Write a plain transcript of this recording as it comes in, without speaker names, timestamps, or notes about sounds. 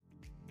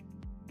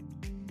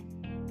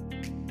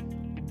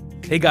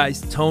Hey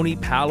guys, Tony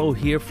Palo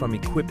here from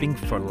Equipping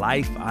for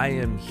Life.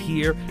 I'm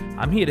here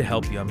to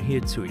help you. I'm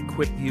here to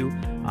equip you.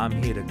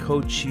 I'm here to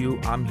coach you.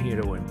 I'm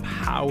here to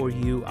empower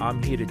you.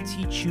 I'm here to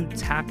teach you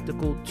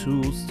tactical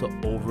tools to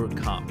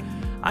overcome.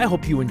 I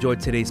hope you enjoyed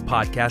today's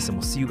podcast, and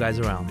we'll see you guys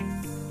around.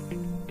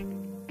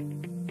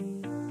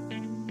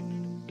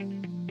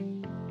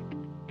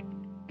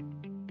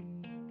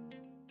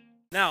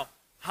 Now,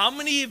 how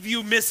many of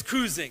you miss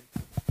cruising?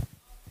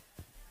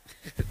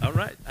 All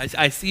right.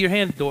 I see your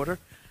hand, daughter.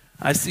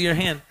 I see your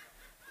hand.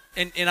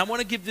 And I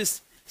want to give this.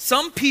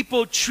 Some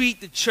people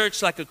treat the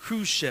church like a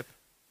cruise ship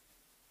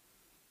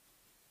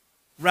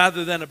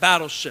rather than a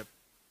battleship.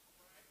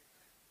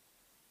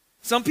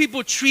 Some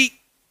people treat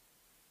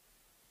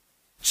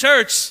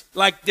church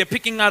like they're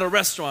picking out a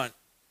restaurant.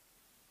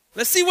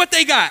 Let's see what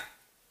they got.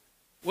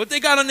 What they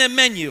got on their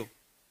menu.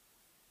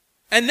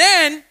 And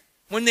then,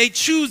 when they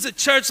choose a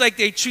church like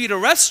they treat a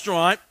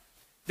restaurant,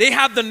 they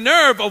have the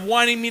nerve of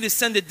wanting me to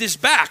send a dish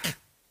back.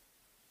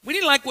 We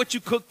didn't like what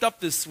you cooked up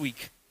this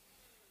week.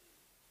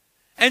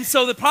 And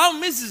so the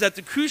problem is that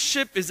the cruise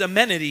ship is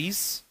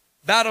amenities,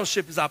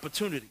 battleship is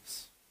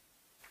opportunities.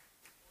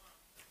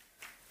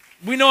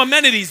 We know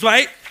amenities,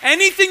 right?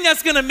 Anything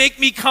that's going to make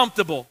me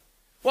comfortable.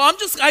 Well,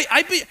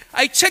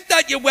 I checked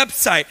out your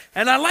website,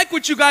 and I like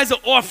what you guys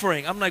are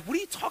offering. I'm like, what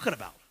are you talking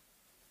about?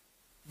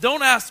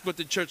 Don't ask what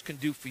the church can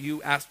do for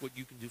you. Ask what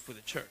you can do for the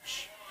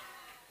church.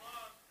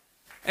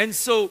 And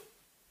so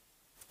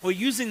we're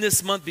using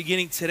this month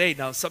beginning today.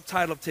 Now,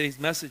 subtitle of today's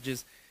message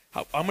is,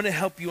 I'm going to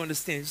help you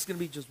understand. This is going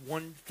to be just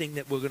one thing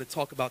that we're going to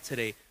talk about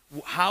today.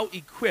 How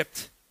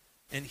equipped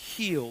and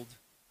healed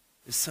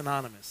is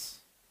synonymous.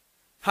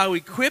 How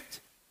equipped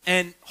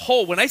and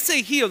whole. When I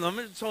say healed, I'm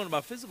not talking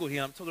about physical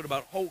healing. I'm talking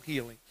about whole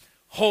healing.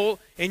 Whole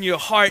in your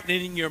heart and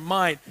in your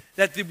mind.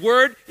 That the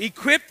word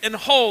equipped and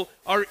whole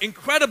are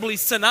incredibly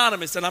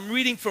synonymous. And I'm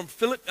reading from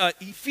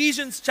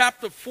Ephesians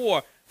chapter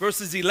 4,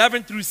 verses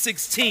 11 through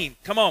 16.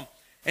 Come on.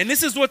 And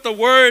this is what the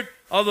word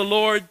of the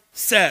Lord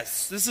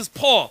says. This is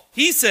Paul.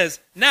 He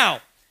says,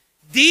 now,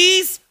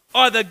 these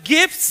are the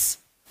gifts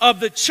of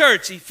the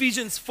church.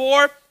 Ephesians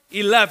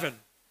 4:11.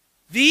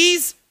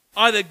 These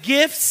are the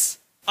gifts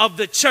of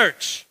the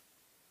church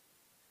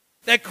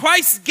that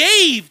Christ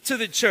gave to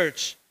the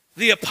church.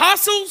 The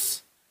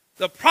apostles,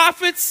 the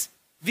prophets,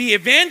 the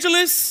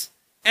evangelists,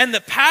 and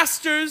the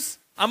pastors.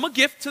 I'm a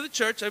gift to the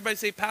church. Everybody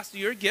say, Pastor,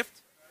 you're a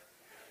gift.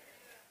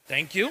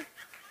 Thank you.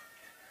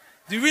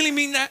 Do you really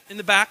mean that in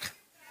the back?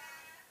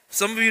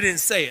 Some of you didn't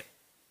say it.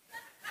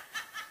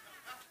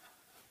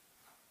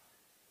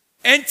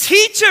 And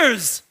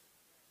teachers.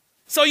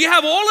 So you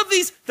have all of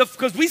these,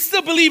 because we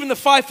still believe in the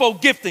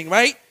fivefold gifting,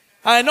 right?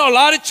 I know a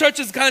lot of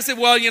churches kind of say,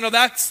 well,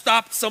 that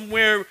stopped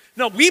somewhere.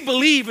 No, we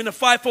believe in the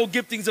fivefold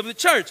giftings of the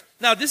church.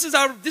 Now, this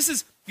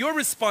is your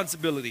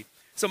responsibility.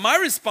 So my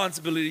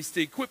responsibility is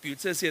to equip you.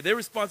 It says here, their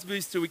responsibility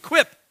is to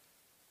equip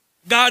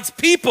God's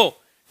people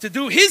to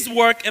do his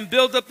work and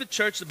build up the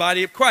church, the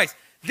body of Christ.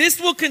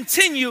 This will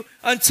continue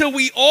until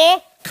we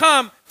all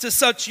come to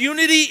such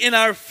unity in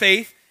our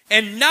faith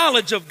and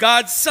knowledge of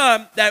God's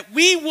Son that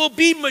we will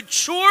be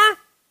mature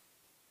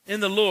in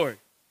the Lord,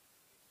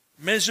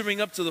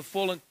 measuring up to the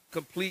full and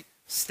complete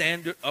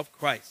standard of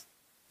Christ.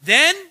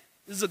 Then,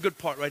 this is a good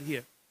part right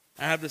here.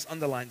 I have this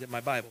underlined in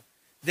my Bible.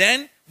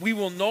 Then we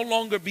will no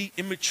longer be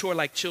immature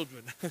like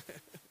children. Do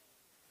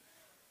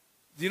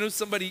you know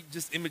somebody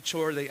just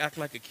immature, they act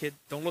like a kid?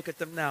 Don't look at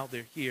them now,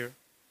 they're here.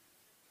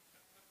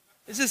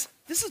 This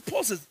is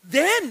Paul says,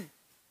 then.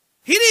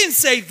 He didn't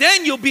say,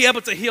 then you'll be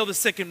able to heal the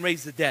sick and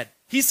raise the dead.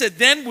 He said,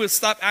 then we'll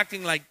stop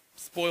acting like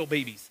spoiled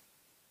babies.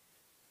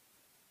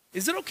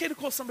 Is it okay to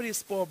call somebody a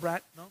spoiled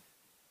brat? No?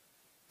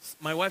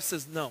 My wife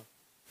says no.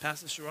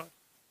 Pastor Sherrod?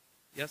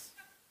 Yes?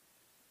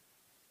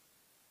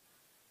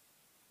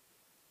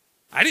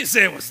 I didn't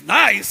say it was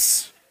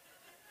nice.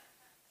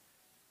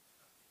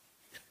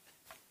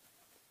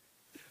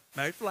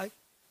 Married for life.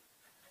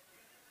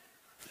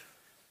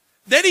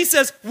 Then he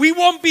says, we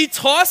won't be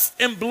tossed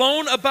and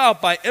blown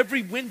about by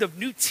every wind of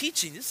new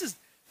teaching. This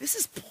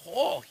is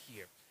Paul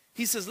here.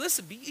 He says,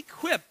 listen, be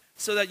equipped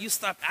so that you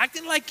stop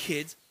acting like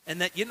kids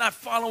and that you're not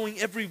following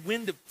every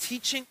wind of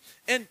teaching.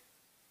 And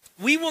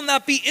we will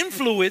not be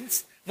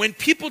influenced when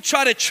people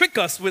try to trick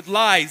us with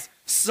lies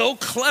so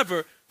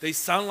clever they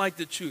sound like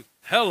the truth.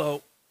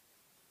 Hello.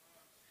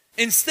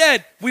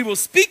 Instead, we will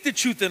speak the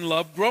truth in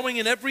love, growing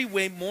in every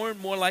way more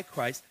and more like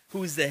Christ,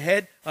 who is the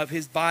head of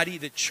his body,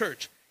 the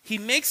church. He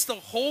makes the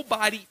whole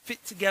body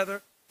fit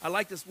together. I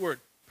like this word,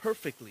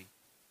 perfectly.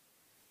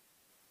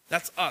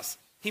 That's us.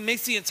 He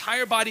makes the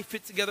entire body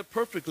fit together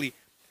perfectly.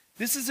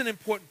 This is an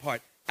important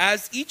part.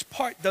 As each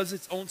part does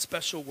its own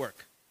special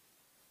work.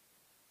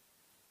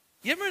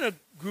 You ever in a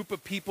group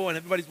of people and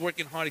everybody's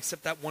working hard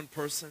except that one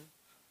person?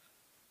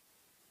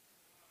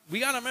 We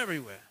got them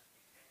everywhere.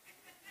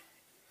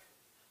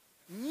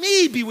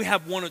 Maybe we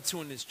have one or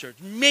two in this church.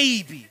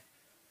 Maybe.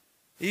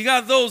 You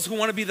got those who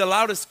want to be the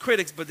loudest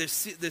critics, but they're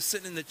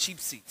sitting in the cheap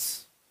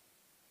seats.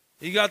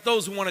 You got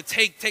those who want to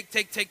take,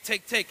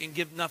 and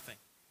give nothing.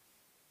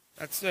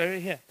 That's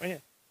right here, right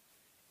here.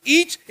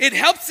 It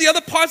helps the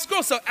other parts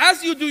grow. So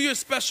as you do your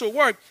special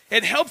work,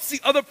 it helps the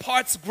other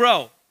parts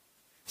grow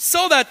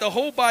so that the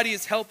whole body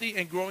is healthy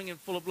and growing and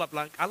full of love.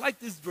 Like, I like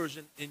this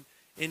version in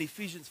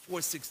Ephesians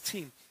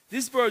 4:16.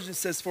 This version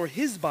says, for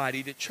his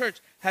body, the church,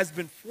 has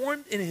been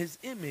formed in his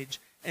image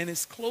and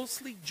is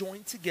closely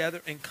joined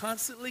together and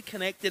constantly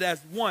connected as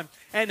one.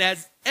 And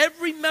as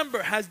every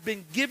member has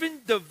been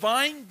given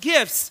divine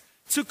gifts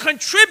to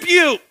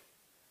contribute.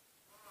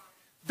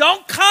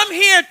 Don't come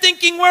here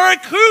thinking we're a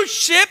cruise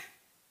ship.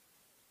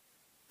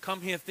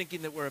 Come here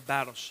thinking that we're a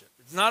battleship.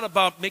 It's not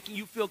about making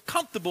you feel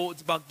comfortable.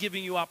 It's about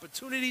giving you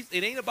opportunities.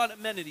 It ain't about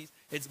amenities.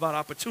 It's about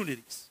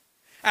opportunities.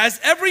 As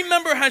every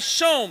member has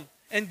shown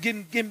and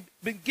been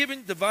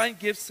given divine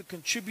gifts to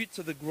contribute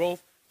to the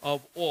growth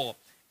of all.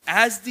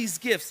 As these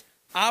gifts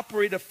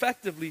operate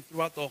effectively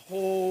throughout the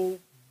whole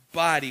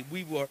body,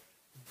 we were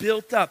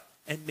built up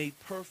and made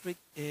perfect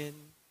in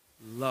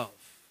love.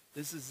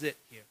 This is it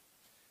here.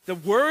 The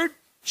word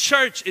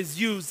church is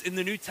used in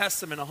the New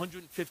Testament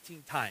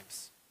 115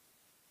 times.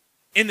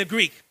 In the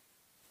Greek.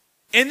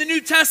 In the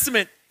New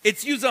Testament,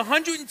 it's used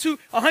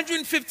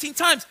 115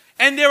 times.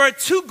 And there are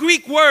two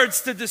Greek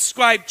words to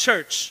describe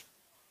church.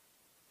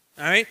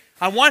 All right?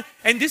 I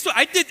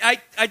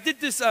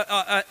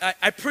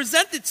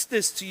presented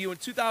this to you in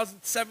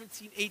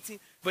 2017, 18,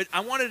 but I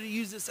wanted to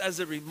use this as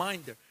a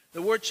reminder.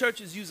 The word church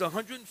is used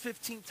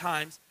 115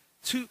 times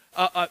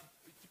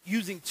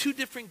using two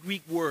different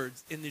Greek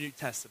words in the New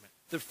Testament.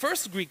 The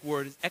first Greek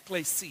word is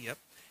ekklesia,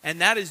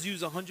 and that is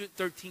used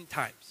 113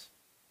 times.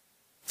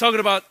 Talking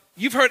about,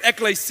 you've heard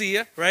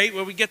ecclesia, right?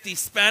 Where we get the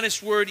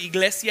Spanish word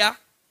iglesia.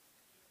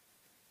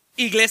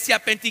 Iglesia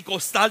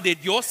Pentecostal de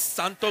Dios,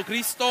 Santo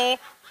Cristo,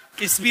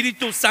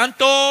 Espíritu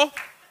Santo.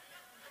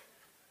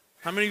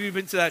 How many of you have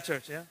been to that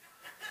church, yeah?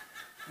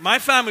 My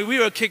family, we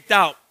were kicked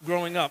out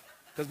growing up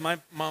because my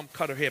mom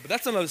cut her hair, but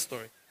that's another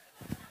story.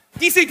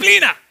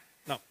 Disciplina.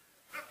 No.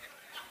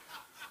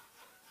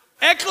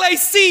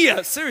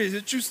 Ecclesia. Serious,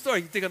 it's a true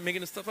story. You think I'm making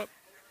this stuff up?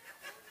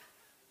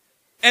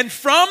 And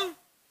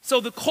so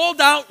the called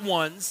out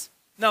ones,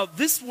 now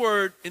this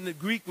word in the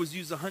Greek was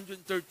used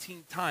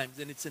 113 times,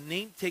 and it's a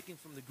name taken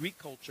from the Greek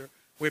culture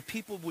where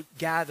people would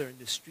gather in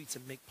the streets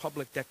and make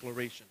public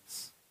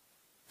declarations.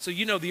 So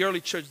you know the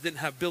early church didn't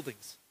have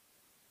buildings.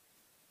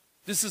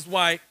 This is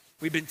why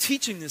we've been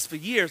teaching this for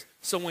years.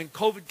 So when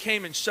COVID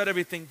came and shut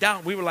everything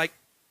down, we were like,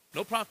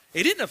 no problem.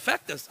 It didn't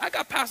affect us. I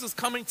got pastors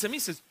coming to me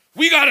and says,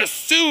 we got to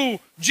sue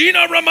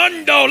Gina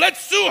Raimondo.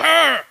 Let's sue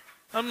her.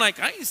 I'm like,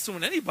 I ain't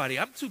suing anybody.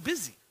 I'm too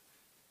busy.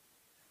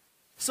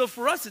 So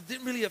for us, it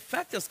didn't really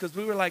affect us because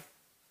we were like,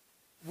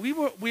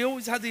 we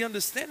always had the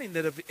understanding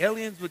that if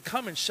aliens would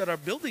come and shut our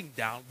building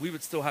down, we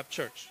would still have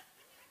church.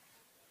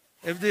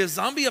 If the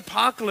zombie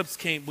apocalypse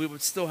came, we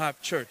would still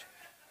have church.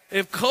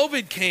 If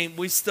COVID came,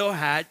 we still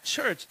had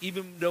church,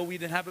 even though we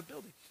didn't have a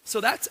building. So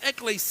that's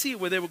ecclesia,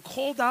 where they were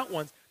called out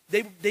ones.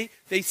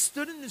 They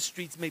stood in the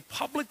streets, made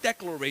public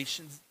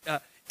declarations,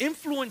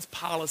 influenced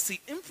policy,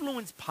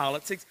 influenced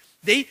politics.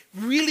 They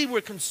really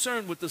were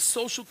concerned with the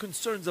social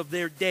concerns of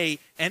their day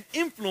and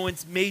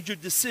influenced major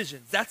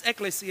decisions. That's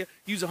ecclesia,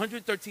 used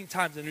 113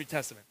 times in the New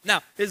Testament.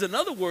 Now, there's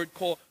another word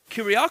called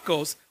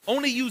kyriakos,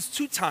 only used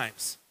 2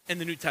 times in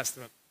the New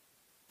Testament.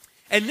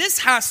 And this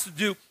has to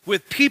do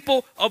with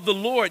people of the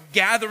Lord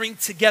gathering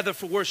together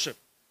for worship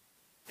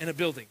in a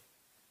building.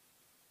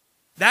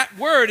 That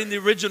word in the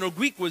original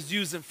Greek was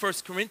used in 1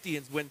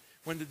 Corinthians when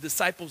the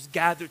disciples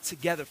gathered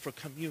together for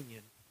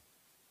communion.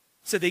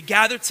 So they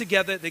gathered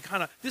together,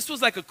 this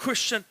was like a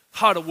Christian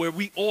huddle where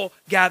we all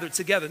gathered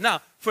together.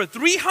 Now, for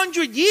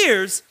 300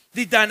 years,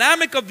 the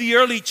dynamic of the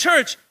early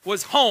church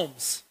was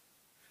homes.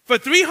 For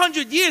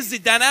 300 years, the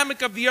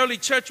dynamic of the early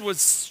church was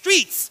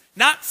streets,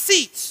 not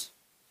seats.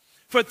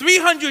 For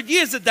 300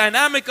 years, the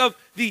dynamic of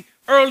the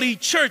early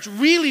church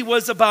really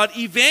was about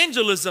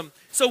evangelism.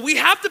 So we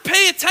have to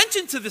pay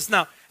attention to this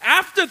now.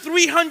 After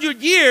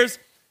 300 years,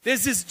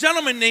 there's this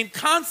gentleman named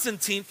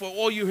Constantine, for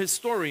all you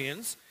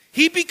historians.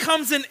 He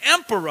becomes an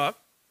emperor.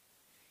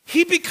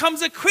 He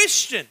becomes a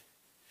Christian.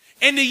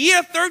 In the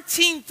year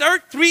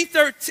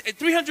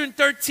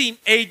 313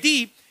 AD,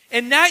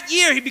 in that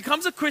year, he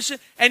becomes a Christian,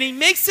 and he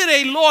makes it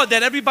a law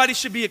that everybody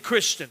should be a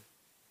Christian.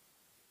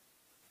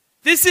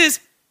 This is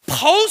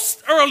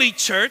post-early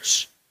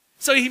church.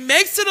 So he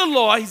makes it a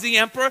law. He's the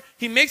emperor.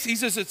 He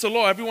says it's a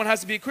law. Everyone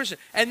has to be a Christian.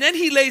 And then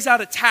he lays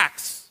out a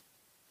tax.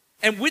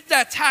 And with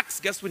that tax,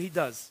 guess what he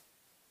does?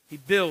 He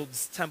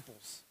builds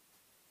temples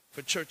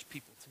for church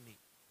people to meet.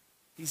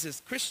 He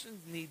says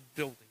Christians need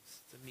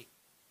buildings to meet.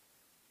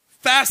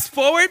 Fast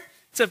forward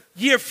to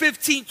year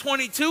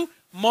 1522,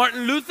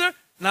 Martin Luther,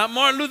 not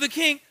Martin Luther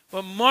King,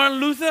 but Martin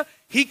Luther,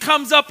 he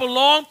comes up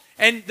along,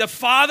 and the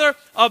father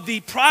of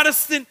the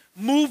Protestant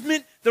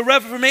movement, the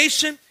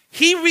Reformation,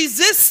 he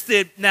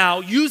resisted now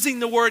using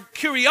the word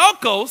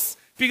kyriakos,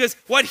 because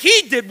what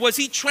he did was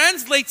he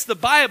translates the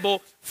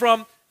Bible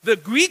from the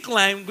Greek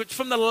language,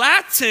 from the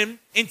Latin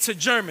into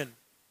German.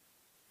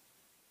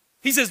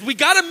 He says, we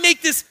got to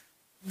make this,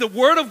 the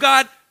Word of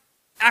God,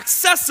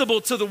 accessible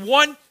to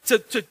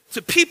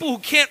to people who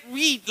can't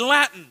read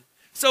Latin.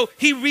 So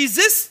he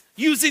resists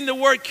using the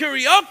word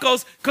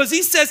kuriakos because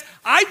he says,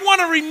 I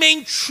want to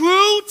remain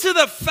true to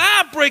the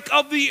fabric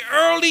of the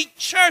early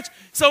church.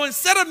 So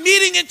instead of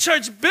meeting in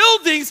church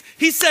buildings,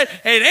 he said,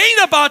 it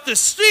ain't about the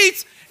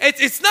streets.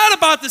 It's not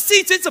about the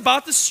seats. It's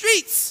about the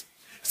streets.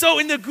 So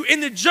in the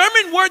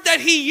German word that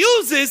he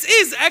uses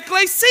is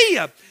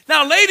ekklesia.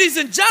 Now, ladies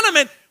and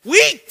gentlemen,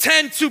 we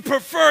tend to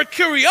prefer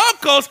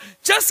kuriakos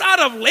just out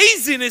of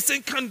laziness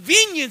and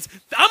convenience.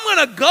 I'm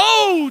going to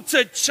go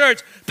to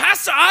church.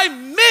 Pastor, I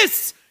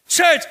miss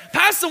church.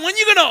 Pastor, when are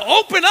you going to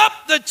open up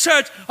the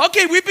church?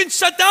 Okay, we've been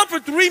shut down for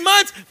 3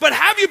 months, but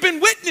have you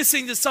been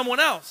witnessing to someone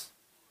else?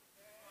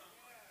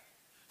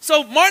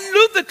 So Martin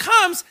Luther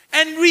comes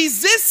and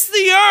resists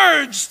the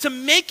urge to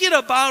make it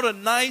about a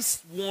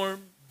nice,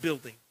 warm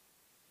building.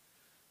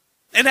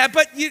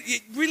 But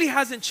it really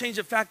hasn't changed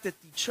the fact that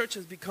the church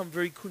has become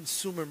very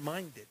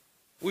consumer-minded.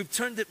 We've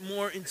turned it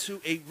more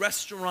into a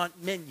restaurant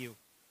menu.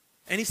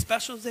 Any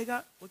specials they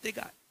got? What they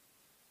got?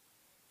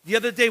 The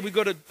other day we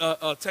go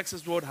to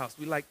Texas Roadhouse.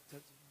 We like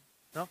Texas.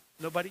 No?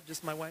 Nobody?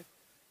 Just my wife?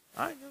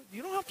 All right,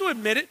 you don't have to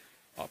admit it.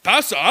 Oh,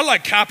 Pastor, I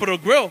like Capitol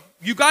Grill.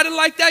 You got it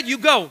like that? You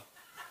go.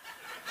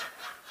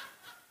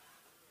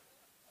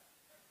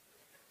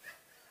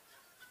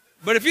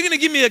 But if you're going to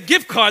give me a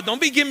gift card,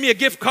 don't be giving me a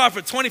gift card for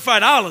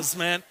 $25,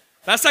 man.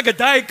 That's like a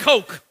Diet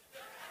Coke.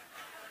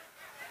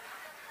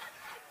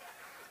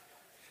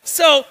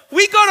 So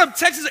we go to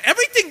Texas.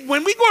 Everything,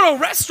 when we go to a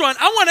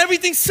restaurant, I want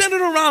everything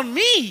centered around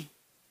me.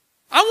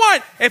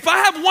 If I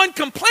have one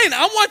complaint,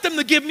 I want them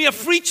to give me a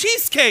free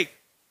cheesecake.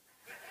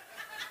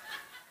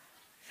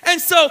 And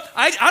so,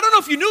 I don't know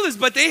if you knew this,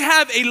 but they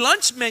have a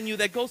lunch menu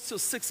that goes till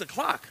 6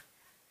 o'clock.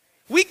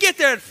 We get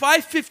there at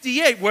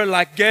 5:58. We're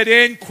like, get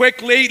in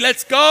quickly.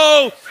 Let's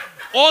go.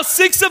 All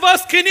 6 of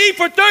us can eat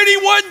for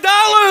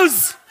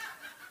 $31.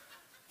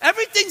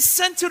 Everything's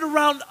centered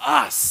around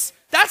us.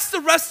 That's the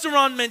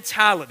restaurant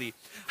mentality.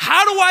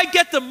 How do I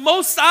get the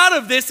most out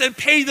of this and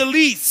pay the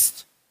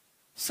least?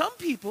 Some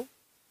people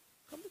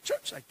come to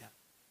church like that.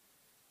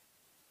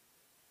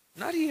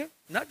 Not here.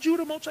 Not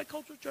Judah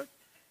Multicultural Church.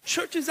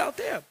 Churches out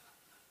there.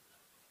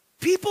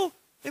 People,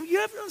 and you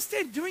have to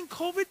understand, during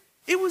COVID,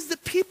 it was the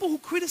people who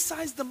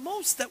criticized the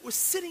most that were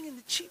sitting in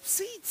the cheap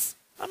seats.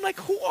 I'm like,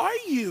 who are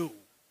you?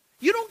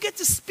 You don't get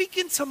to speak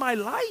into my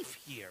life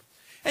here.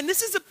 And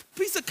this is a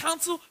piece of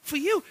counsel for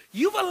you.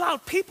 You've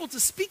allowed people to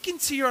speak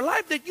into your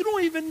life that you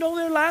don't even know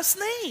their last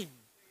name.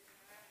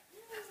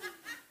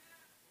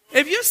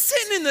 If you're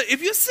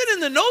sitting in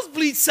the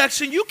nosebleed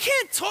section, you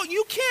can't talk.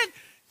 You can't.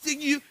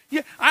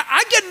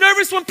 I get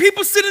nervous when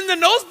people sit in the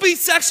nosebleed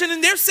section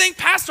and they're saying,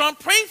 Pastor, I'm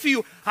praying for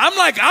you. I'm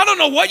like, I don't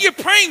know what you're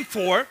praying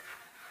for.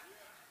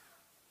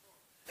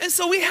 And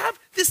so we have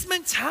this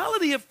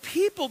mentality of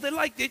people, they're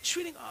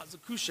treating, it's a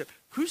cruise ship.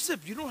 Cruise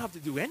ship, you don't have to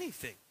do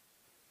anything.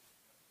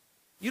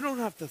 You don't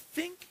have to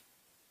think.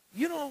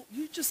 You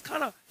just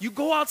you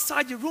go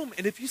outside your room,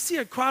 and if you see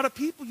a crowd of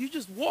people, you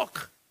just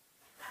walk.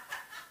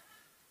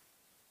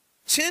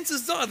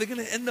 Chances are they're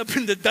going to end up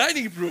in the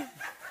dining room.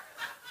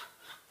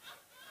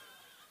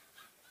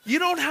 You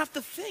don't have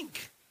to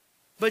think.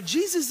 But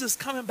Jesus is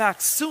coming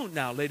back soon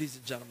now, ladies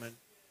and gentlemen.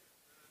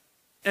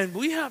 And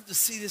we have to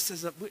see this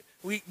as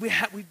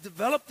we've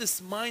developed this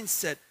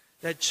mindset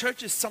that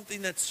church is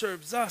something that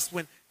serves us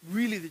when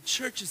really the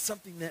church is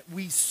something that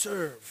we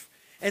serve.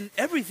 And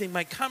everything,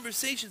 my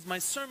conversations, my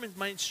sermons,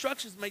 my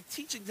instructions, my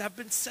teachings have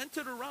been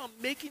centered around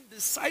making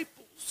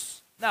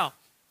disciples. Now,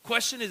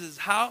 question is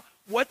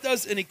what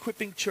does an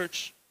equipping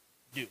church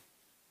do?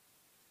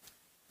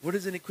 What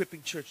does an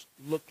equipping church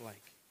look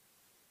like?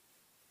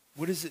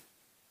 What is it?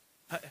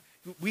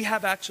 We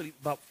have actually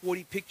about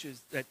 40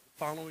 pictures that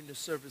following the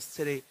service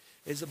today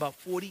is about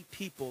 40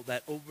 people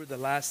that over the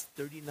last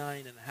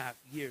 39 and a half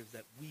years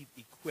that we've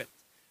equipped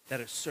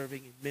that are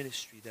serving in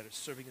ministry, that are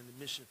serving in the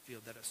mission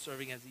field, that are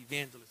serving as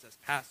evangelists, as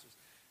pastors,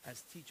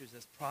 as teachers,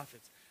 as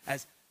prophets,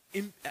 as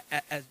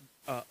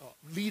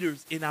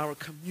leaders in our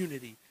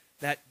community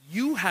that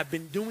you have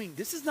been doing.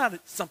 This is not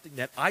something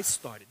that I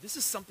started. This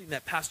is something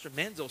that Pastor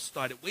Manzo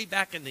started way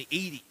back in the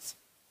 80s.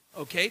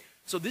 Okay?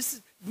 So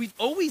we've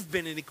always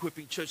been an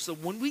equipping church. So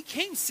when we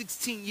came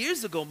 16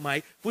 years ago,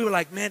 Mike, we were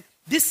like, man,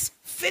 this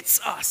fits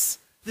us.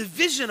 The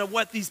vision of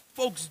what these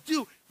folks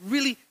do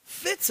really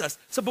fits us.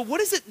 So, but what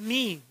does it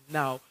mean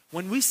now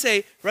when we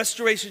say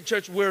Restoration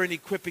Church, we're an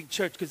equipping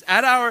church? Because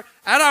at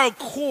our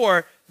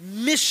core,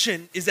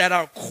 mission is at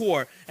our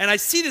core. And I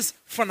see this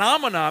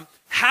phenomenon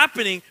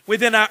happening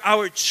within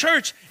our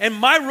church. And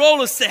my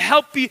role is to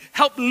help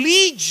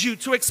lead you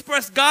to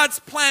express God's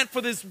plan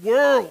for this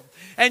world.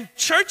 And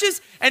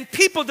churches and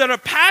people that are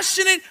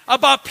passionate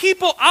about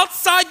people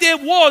outside their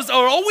walls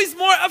are always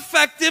more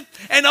effective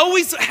and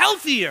always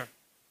healthier.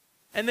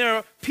 And there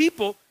are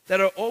people that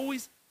are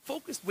always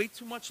focused way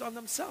too much on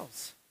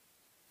themselves.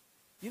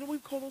 You know what we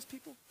call those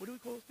people? What do we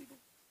call those people?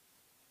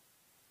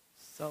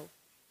 Selfish.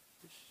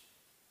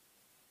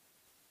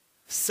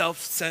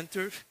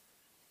 Self-centered.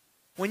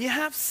 When you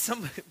have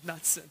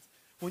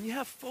when you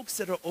have folks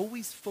that are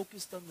always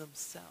focused on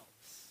themselves,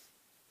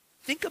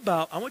 think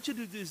about, I want you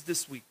to do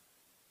this week.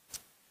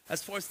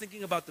 as far as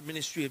thinking about the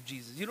ministry of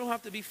Jesus. You don't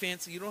have to be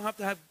fancy. You don't have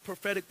to have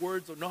prophetic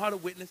words or know how to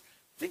witness.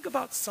 Think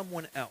about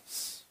someone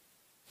else.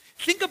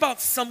 Think about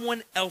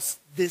someone else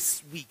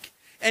this week.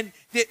 And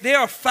they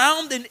are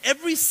found in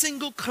every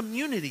single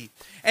community.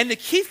 And the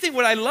key thing,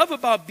 what I love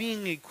about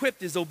being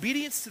equipped, is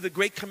obedience to the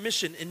Great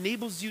Commission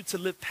enables you to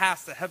live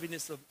past the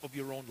heaviness of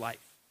your own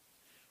life.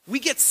 We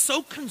get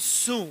so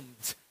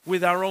consumed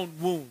with our own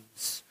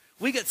wounds.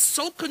 We get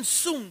so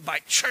consumed by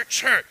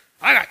church hurt.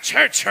 I got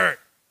church hurt.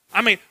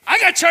 I mean, I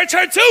got church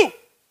hurt too.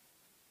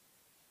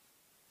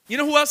 You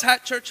know who else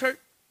had church hurt?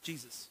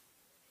 Jesus.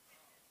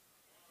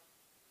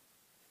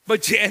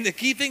 But and the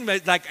key thing,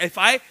 like if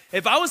I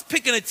was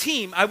picking a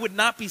team, I would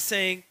not be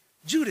saying,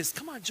 Judas,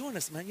 come on, join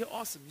us, man. You're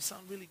awesome. You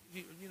sound really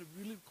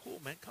cool,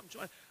 man. Come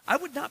join. I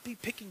would not be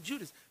picking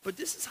Judas. But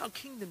this is how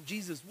Kingdom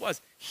Jesus was.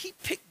 He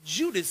picked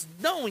Judas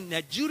knowing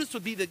that Judas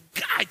would be the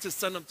guy to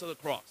send him to the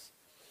cross.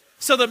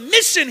 So the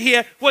mission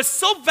here was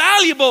so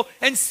valuable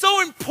and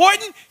so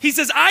important. He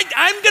says,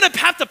 I'm going to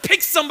have to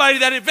pick somebody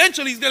that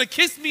eventually is going to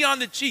kiss me on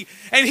the cheek.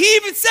 And he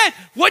even said,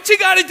 what you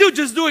got to do,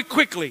 just do it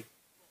quickly.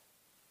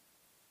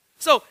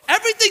 So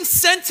everything's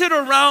centered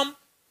around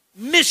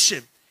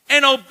mission.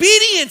 And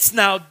obedience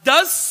now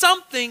does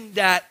something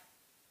that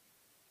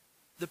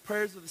the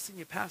prayers of the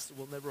senior pastor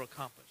will never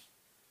accomplish.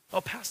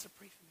 Oh, pastor,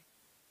 pray for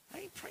me.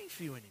 I ain't praying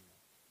for you anymore.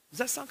 Does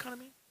that sound kind of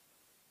mean?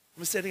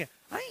 I'm going to say it again.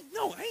 I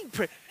ain't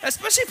praying.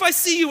 Especially if I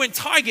see you in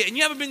Target and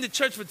you haven't been to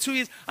church for 2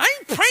 years. I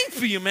ain't praying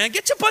for you, man.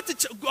 Get your butt to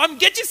church.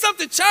 Get yourself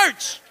to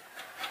church.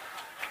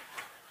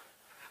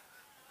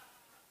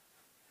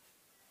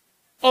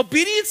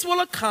 Obedience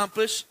will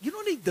accomplish. You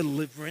don't need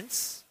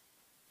deliverance.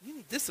 You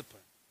need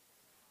discipline.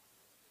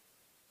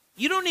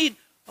 You don't need,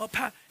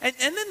 and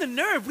then the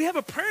nerve. We have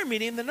a prayer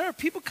meeting, and the nerve.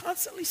 People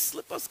constantly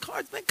slip us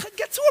cards. Man,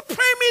 get to a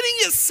prayer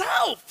meeting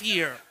yourself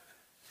here.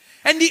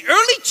 And the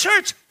early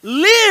church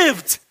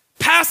lived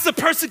past the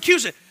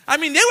persecution. I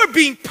mean, they were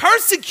being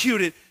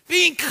persecuted,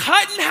 being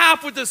cut in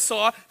half with a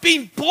saw,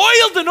 being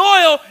boiled in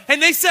oil,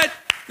 and they said,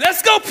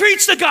 let's go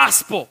preach the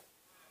gospel.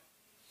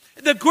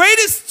 The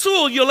greatest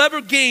tool you'll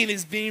ever gain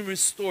is being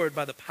restored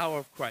by the power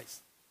of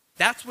Christ.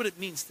 That's what it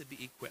means to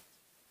be equipped.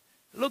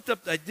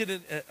 I did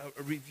a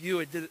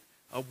review, I did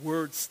a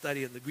word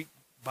study, in the Greek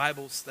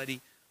Bible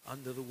study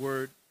under the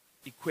word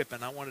equip,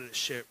 and I wanted to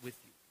share it with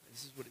you.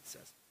 This is what it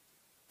says.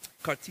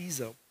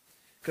 Karatizo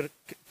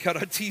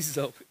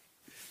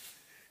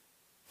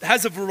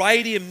has a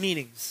variety of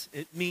meanings.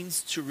 It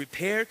means to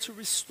repair, to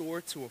restore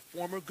to a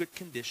former good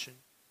condition,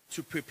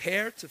 to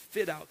prepare, to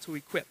fit out, to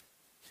equip.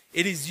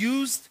 It is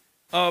used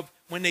of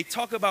when they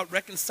talk about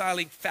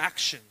reconciling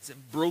factions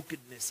and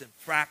brokenness and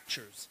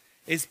fractures.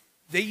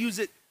 They use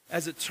it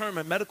as a term,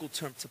 a medical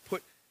term, to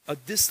put a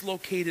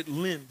dislocated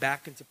limb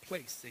back into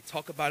place. They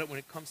talk about it when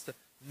it comes to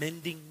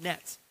mending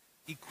nets,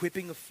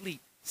 equipping a fleet,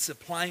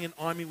 supplying an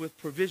army with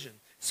provision.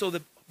 So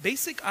the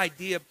basic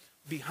idea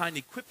behind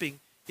equipping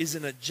is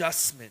an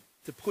adjustment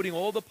to putting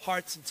all the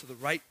parts into the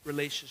right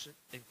relationship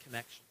and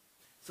connection.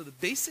 So the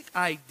basic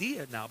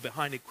idea now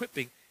behind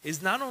equipping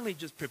is not only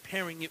just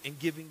preparing you and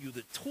giving you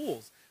the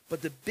tools,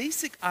 but the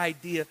basic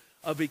idea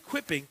of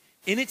equipping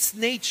in its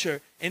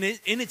nature and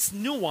in its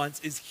nuance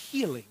is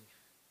healing.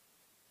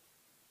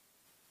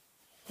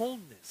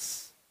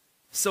 Wholeness.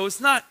 So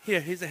it's not,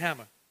 here's a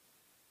hammer.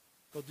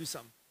 Go do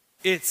something.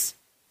 It's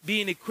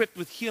being equipped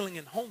with healing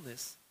and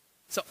wholeness.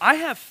 So I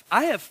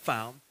have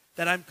found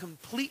that I'm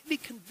completely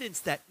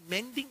convinced that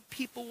mending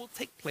people will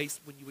take place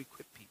when you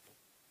equip people.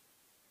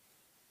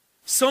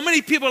 So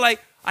many people are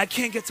like, I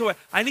can't get to it.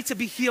 I need to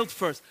be healed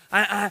first.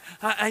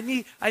 I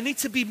need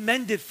to be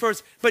mended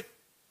first. But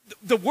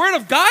the word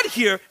of God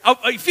here,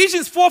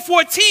 Ephesians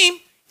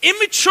 4:14,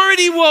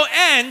 immaturity will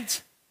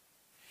end,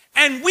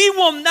 and we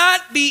will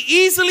not be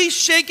easily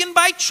shaken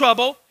by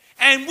trouble,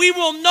 and we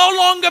will no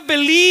longer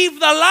believe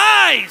the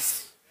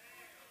lies.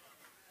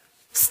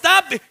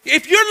 Stop.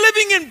 If you're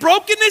living in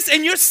brokenness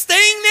and you're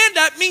staying there,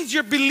 that means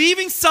you're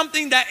believing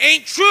something that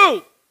ain't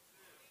true.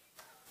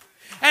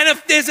 And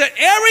if there's an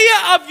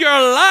area of your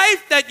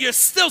life that you're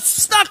still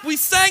stuck, we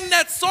sang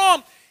that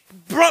song,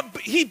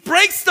 he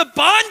breaks the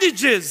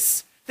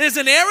bondages. There's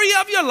an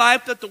area of your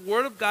life that the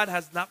Word of God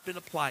has not been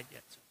applied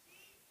yet to.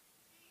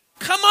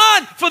 Come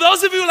on. For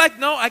those of you who are like,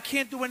 no, I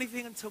can't do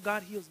anything until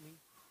God heals me.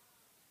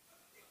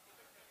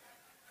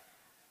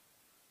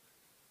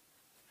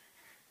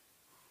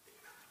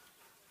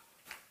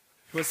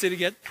 You want to say it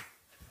again?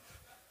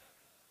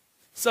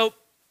 So,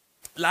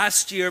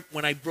 last year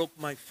when I broke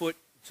my foot,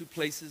 2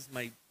 places,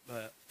 my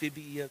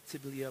tibia,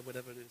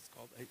 whatever it is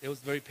called. It was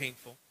very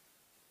painful.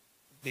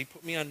 They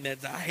put me on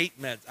meds. I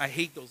hate meds. I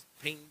hate those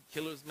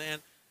painkillers, man.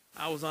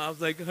 I was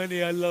like,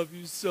 honey, I love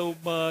you so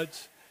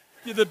much.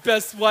 You're the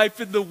best wife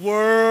in the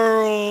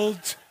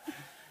world.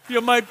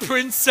 You're my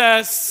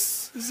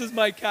princess. This is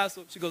my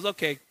castle. She goes,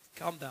 okay,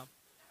 calm down.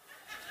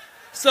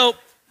 So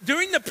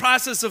during the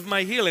process of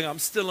my healing, I'm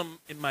still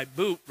in my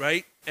boot,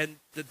 right? And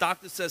the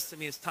doctor says to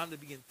me, it's time to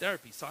begin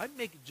therapy. So I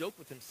make a joke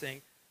with him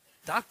saying,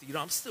 doctor,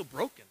 I'm still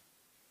broken.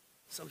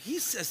 So he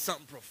says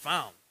something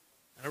profound,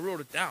 and I wrote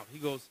it down. He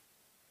goes,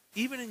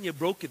 even in your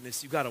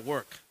brokenness, you got to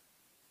work.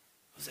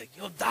 I was like,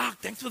 yo, Doc,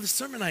 thanks for the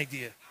sermon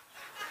idea.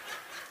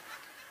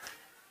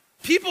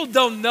 People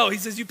don't know. He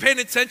says, you paying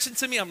attention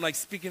to me? I'm like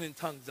speaking in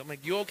tongues. I'm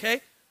like, you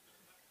okay?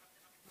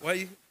 Why are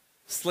you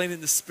slain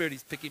in the spirit?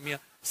 He's picking me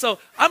up. So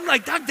I'm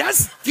like, Doc,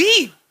 that's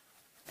deep.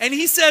 And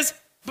he says,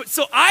 but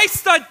so I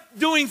start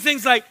doing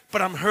things like,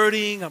 but I'm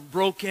hurting, I'm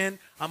broken,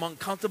 I'm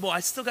uncomfortable. I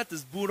still got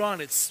this boot on,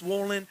 it's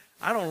swollen.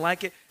 I don't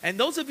like it. And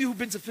those of you who've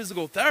been to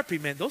physical therapy,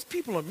 man, those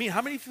people are mean.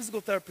 How many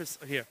physical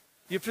therapists are here?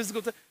 You're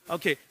physical therapist?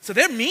 Okay, so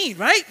they're mean,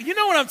 right? You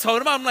know what I'm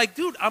talking about. I'm like,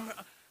 dude,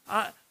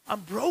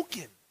 I'm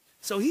broken.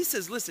 So he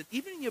says, listen,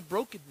 even in your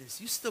brokenness,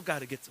 you still got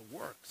to get to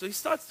work. So he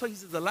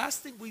says, the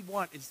last thing we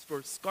want is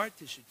for scar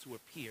tissue to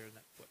appear in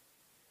that foot.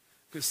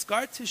 Because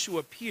scar tissue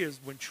appears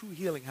when true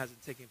healing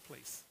hasn't taken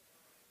place.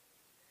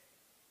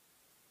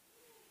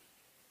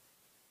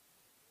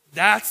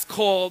 That's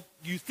called,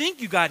 you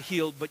think you got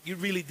healed, but you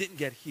really didn't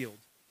get healed.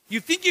 You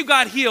think you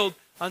got healed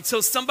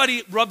until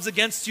somebody rubs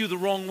against you the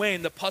wrong way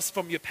and the pus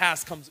from your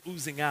past comes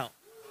oozing out.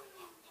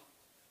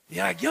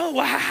 You're like, yo,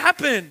 what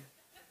happened?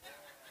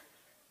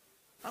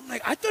 I'm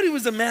like, I thought he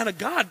was a man of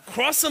God.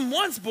 Cross him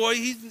once, boy.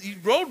 He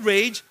road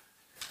rage.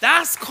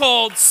 That's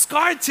called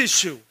scar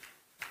tissue.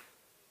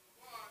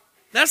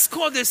 That's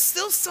called, there's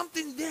still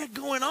something there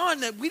going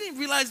on that we didn't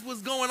realize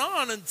was going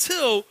on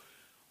until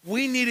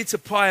we needed to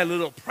apply a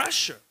little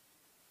pressure.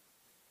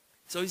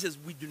 So he says,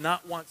 we do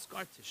not want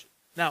scar tissue.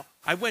 Now,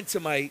 I went to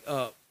my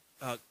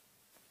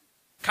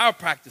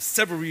chiropractor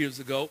several years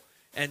ago,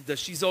 and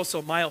she's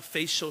also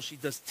myofascial. She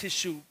does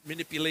tissue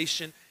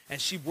manipulation, and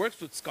she works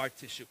with scar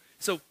tissue.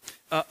 So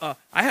I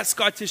had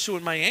scar tissue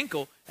in my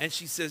ankle, and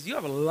she says, you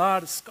have a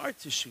lot of scar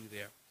tissue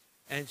there.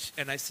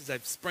 And I says,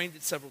 I've sprained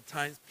it several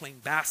times playing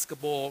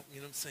basketball,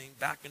 you know what I'm saying,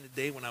 back in the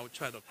day when I would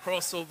try to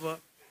crossover.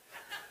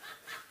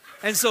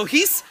 And so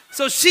she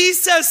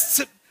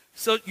says,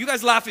 so you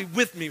guys laughing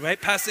with me, right,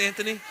 Pastor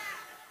Anthony?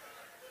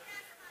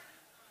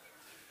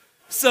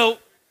 So,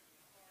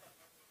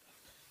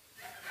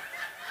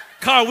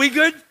 Carl, we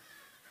good?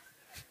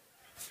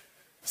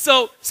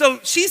 So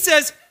she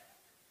says,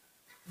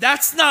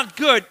 that's not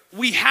good.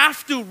 We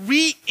have to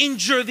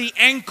re-injure the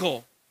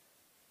ankle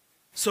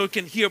so it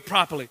can heal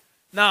properly.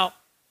 Now,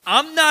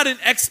 I'm not an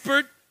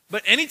expert,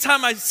 but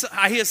anytime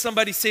I hear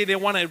somebody say they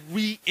want to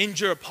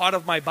re-injure a part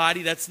of my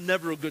body, that's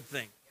never a good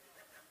thing.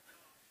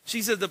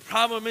 She said the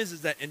problem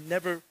is that it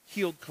never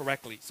healed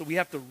correctly. So we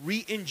have to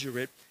re-injure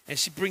it. And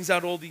she brings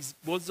out all these,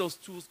 what's those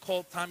tools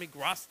called? Tommy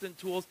Groston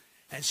tools.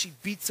 And she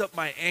beats up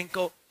my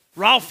ankle,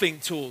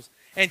 Ralphing tools.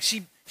 And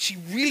she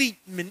really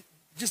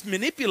just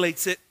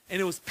manipulates it.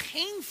 And it was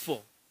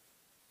painful.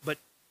 But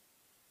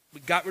we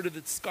got rid of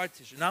the scar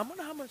tissue. Now, I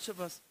wonder how much of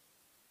us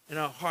in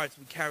our hearts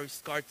we carry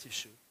scar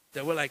tissue.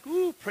 That we're like,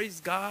 ooh, praise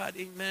God,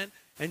 amen.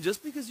 And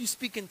just because you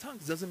speak in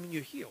tongues doesn't mean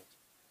you're healed.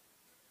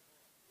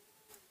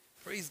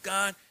 Praise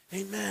God,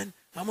 amen.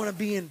 I want to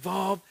be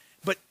involved.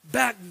 But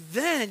back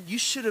then, you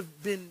should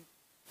have been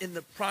in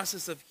the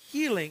process of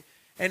healing.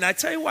 And I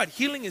tell you what,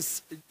 healing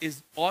is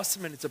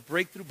awesome and it's a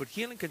breakthrough, but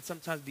healing can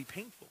sometimes be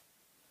painful.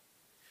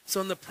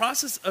 So in the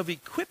process of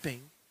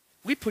equipping,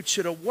 we put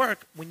you to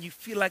work when you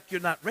feel like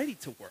you're not ready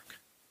to work.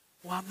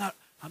 Well,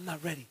 I'm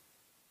not ready.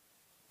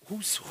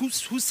 Who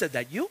said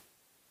that? You?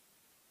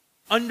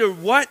 Under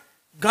what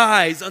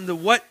guise, under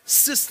what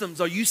systems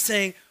are you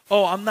saying,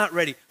 oh, I'm not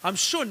ready? I'm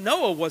sure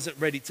Noah wasn't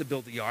ready to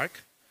build the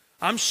ark.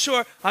 I'm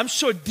sure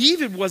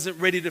David wasn't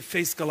ready to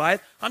face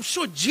Goliath. I'm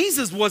sure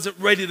Jesus wasn't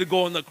ready to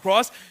go on the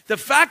cross. The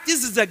fact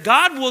is that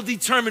God will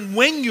determine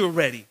when you're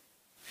ready.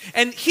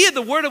 And here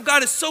the word of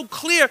God is so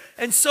clear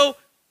and so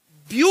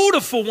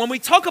beautiful. When we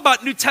talk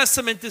about New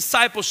Testament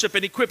discipleship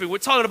and equipping, we're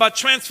talking about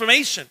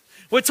transformation.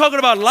 We're talking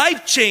about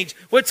life change.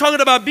 We're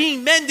talking about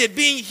being mended,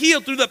 being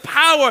healed through the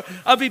power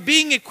of it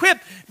being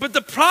equipped. But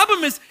the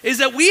problem is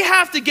that we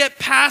have to get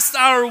past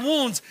our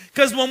wounds.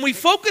 Because when we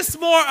focus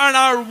more on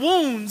our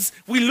wounds,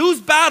 we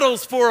lose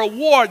battles for a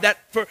war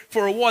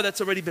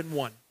that's already been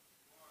won.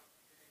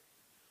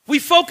 We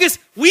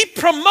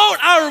promote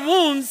our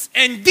wounds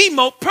and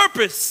demote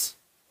purpose.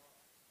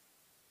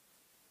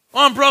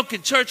 Oh, I'm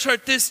broken. Church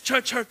hurt this,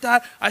 church hurt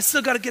that. I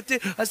still got to get there.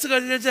 I still got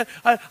to get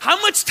there. How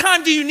much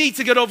time do you need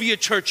to get over your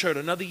church hurt?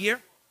 Another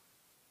year?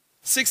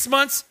 6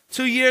 months?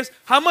 2 years?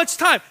 How much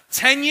time?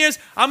 10 years?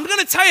 I'm going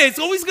to tell you, it's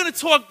always going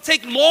to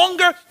take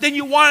longer than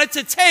you want it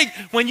to take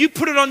when you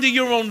put it under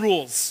your own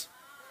rules.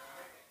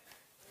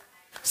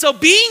 So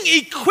being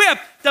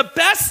equipped, the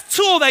best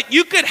tool that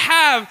you could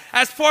have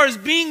as far as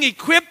being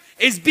equipped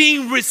is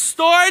being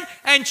restored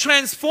and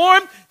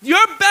transformed.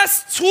 Your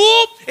best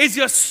tool is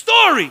your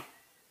story.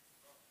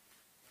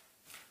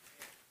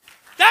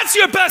 That's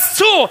your best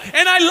tool.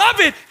 And I love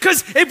it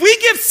because if we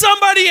give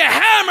somebody a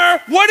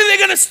hammer, what are they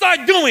going to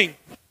start doing?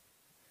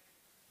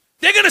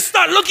 They're going to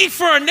start looking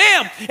for a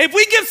nail. If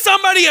we give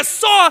somebody a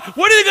saw,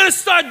 what are they going to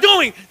start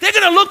doing? They're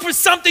going to look for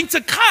something to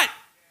cut.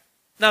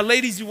 Now,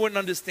 ladies, you wouldn't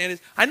understand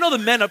this. I know the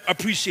men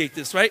appreciate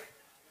this, right?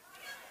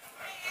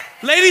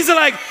 Ladies are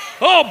like,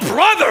 oh,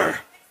 brother,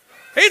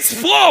 it's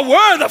floor.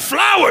 Where are the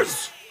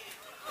flowers?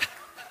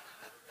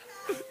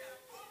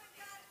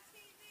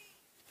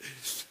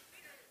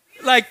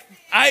 like,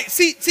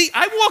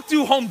 I walk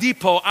through Home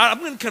Depot. I'm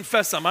going to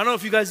confess something. I don't know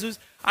if you guys do this.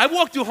 I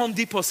walk through Home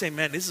Depot saying,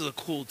 man, this is a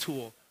cool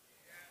tool.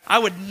 I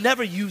would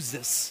never use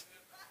this.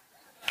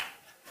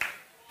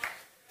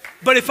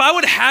 But if I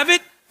would have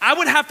it, I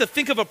would have to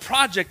think of a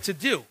project to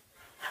do.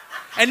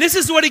 And this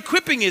is what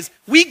equipping is.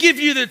 We give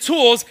you the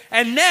tools,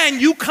 and then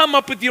you come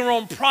up with your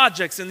own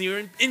projects in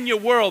your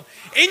world,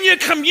 in your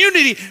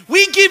community.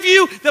 We give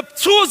you the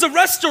tools of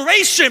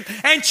restoration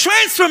and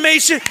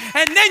transformation,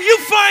 and then you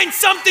find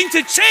something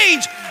to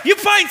change. You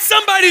find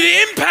somebody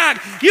to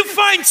impact. You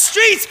find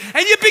streets,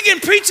 and you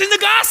begin preaching the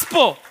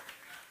gospel.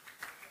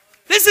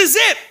 This is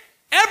it.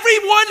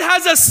 Everyone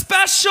has a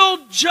special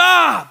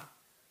job.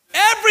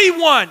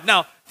 Everyone.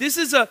 Now, this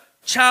is a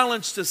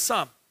challenge to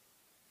some.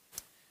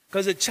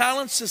 Because a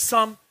challenge to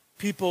some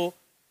people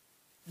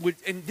would,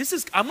 and this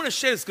is, I'm going to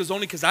share this because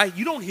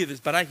you don't hear this,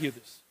 but I hear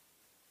this.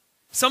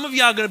 Some of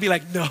y'all are going to be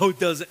like, no, it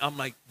doesn't. I'm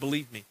like,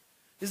 believe me.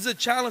 This is a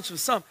challenge for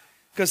some.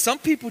 Because some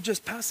people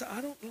just pass,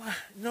 I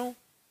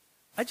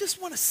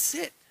just want to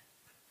sit.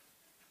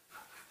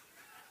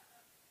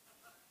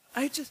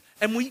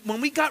 When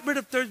we got rid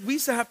of Thursday, we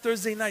used to have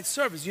Thursday night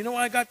service. You know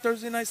why I got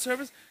Thursday night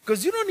service?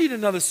 Because you don't need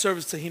another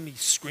service to hear me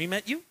scream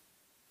at you.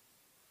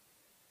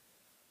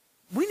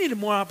 We needed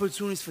more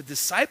opportunities for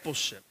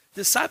discipleship.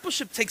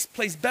 Discipleship takes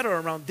place better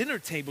around dinner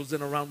tables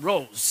than around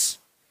rows.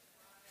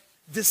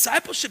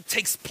 Discipleship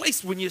takes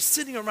place when you're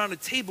sitting around a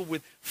table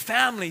with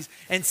families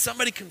and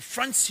somebody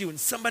confronts you and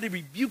somebody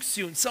rebukes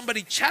you and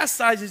somebody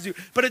chastises you.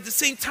 But at the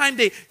same time,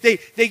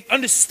 they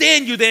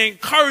understand you, they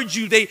encourage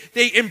you,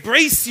 they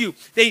embrace you,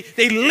 they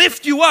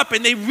lift you up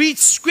and they read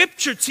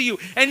scripture to you.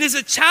 And there's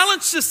a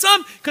challenge to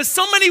some because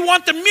so many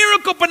want the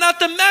miracle but not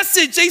the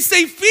message. They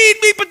say, feed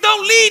me but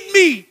don't lead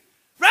me.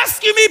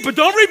 Rescue me, but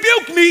don't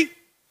rebuke me.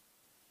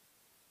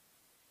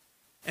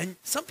 And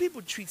some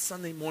people treat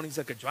Sunday mornings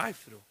like a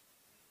drive-through.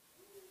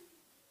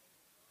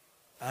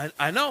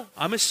 I know.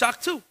 I'm in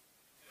shock too.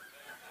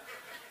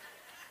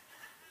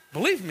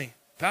 Believe me.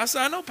 Pastor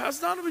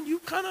Donovan, you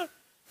kind of,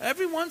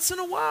 every once in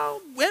a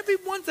while,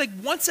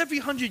 once every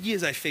 100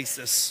 years I face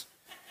this.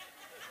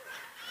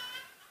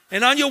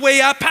 And on your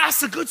way out,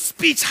 Pastor, good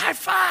speech, high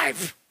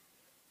five.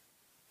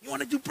 You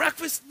want to do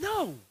breakfast?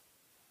 No.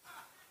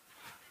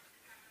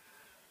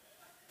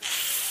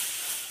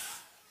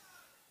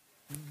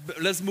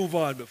 Let's move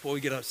on before we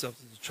get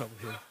ourselves into trouble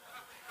here.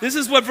 This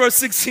is what verse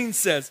 16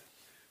 says.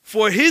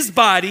 For his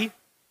body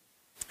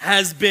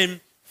has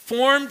been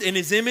formed in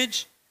his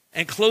image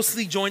and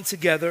closely joined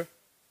together,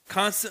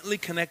 constantly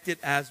connected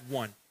as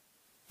one.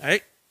 All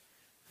right?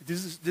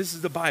 This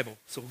is the Bible,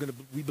 so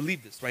we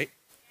believe this, right?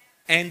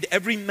 And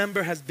every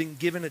member has been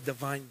given a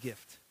divine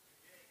gift.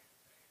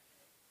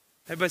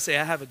 Everybody say,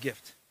 I have a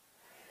gift.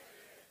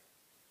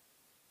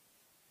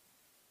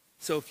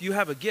 So if you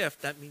have a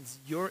gift, that means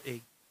you're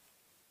a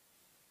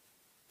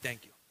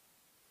thank you.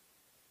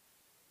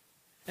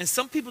 And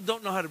some people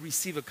don't know how to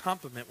receive a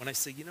compliment when I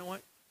say, you know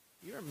what?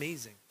 You're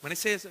amazing. When I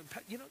say,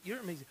 you're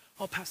amazing.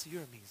 Oh, Pastor,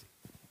 you're amazing.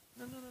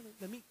 No.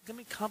 Let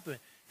me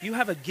compliment. You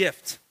have a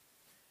gift.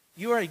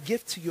 You are a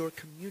gift to your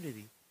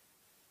community.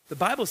 The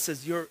Bible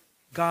says you're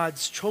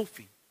God's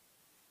trophy.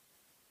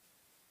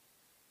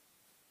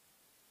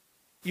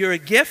 You're a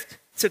gift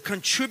to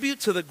contribute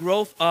to the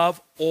growth of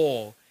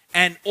all.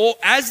 And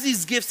as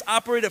these gifts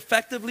operate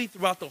effectively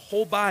throughout the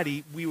whole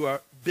body, we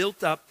were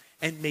built up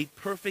and made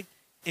perfect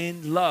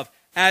in love.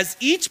 As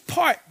each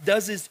part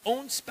does its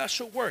own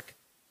special work,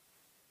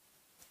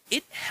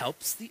 it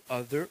helps the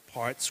other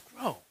parts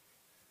grow.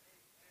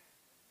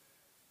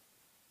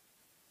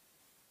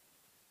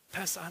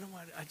 Pastor,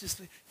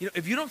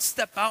 if you don't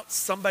step out,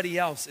 somebody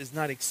else is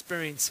not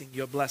experiencing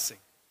your blessing.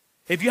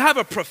 If you have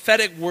a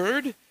prophetic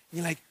word,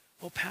 you're like,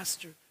 oh,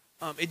 Pastor,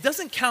 it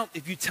doesn't count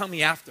if you tell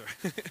me after.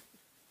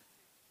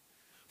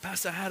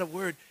 Pastor, I had a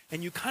word,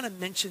 and you kind of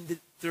mentioned it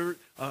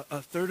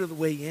a third of the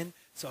way in,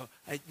 so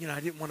I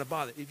didn't want to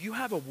bother. If you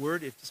have a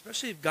word,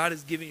 especially if God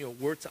is giving you a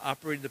word to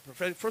operate in the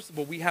prophetic, first of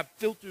all, we have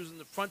filters in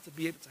the front to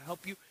be able to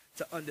help you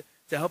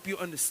to help you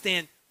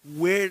understand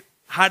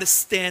how to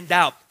stand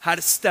out, how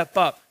to step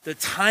up, the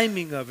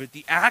timing of it,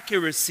 the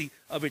accuracy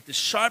of it, the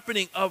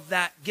sharpening of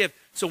that gift.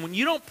 So when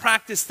you don't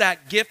practice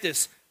that gift,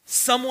 there's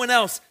someone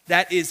else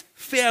that is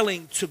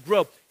failing to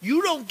grow.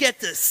 You don't get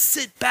to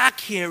sit back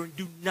here and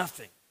do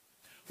nothing.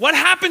 What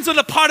happens when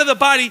the part of the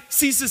body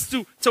ceases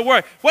to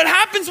work? What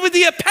happens with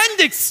the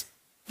appendix?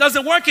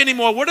 Doesn't work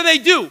anymore. What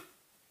do?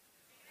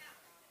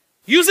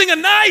 Using a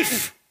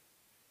knife.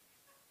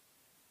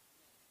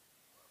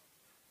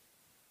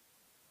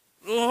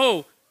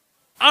 Oh,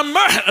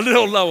 a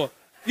little lower.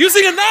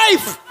 Using a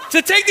knife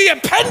to take the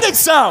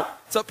appendix out.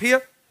 It's up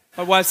here.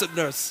 My wife's a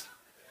nurse.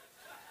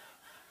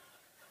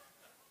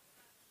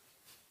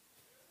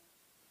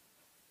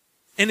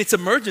 And it's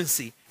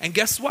emergency. And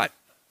guess what?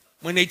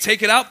 When they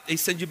take it out, they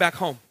send you back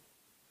home.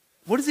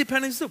 What does the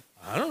appendix do?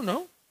 I don't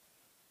know.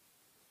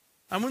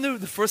 I remember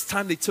the first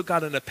time they took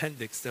out an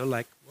appendix. They were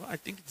like, well, I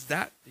think it's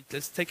that.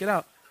 Let's take it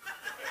out.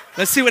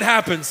 Let's see what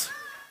happens.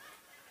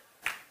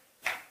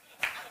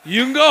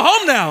 You can go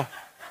home now.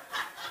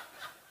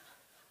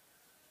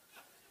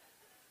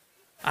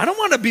 I don't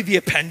want to be the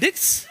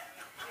appendix.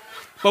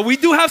 But we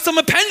do have some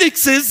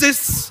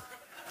appendixes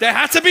that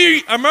have to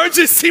be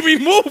emergency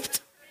removed.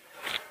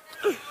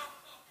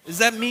 Does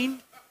that mean?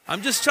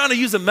 I'm just trying to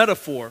use a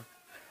metaphor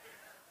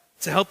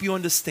to help you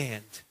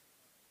understand.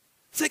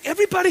 It's like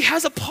everybody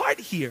has a part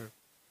here.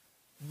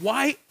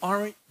 Why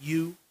aren't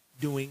you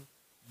doing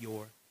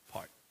your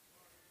part?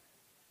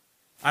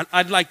 I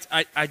don't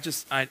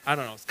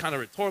know, it's kind of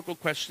a rhetorical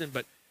question,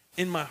 but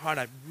in my heart,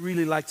 I'd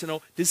really like to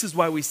know. This is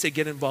why we say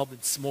get involved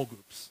in small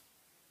groups.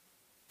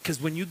 Because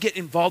when you get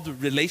involved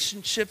with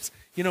relationships,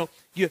 you know,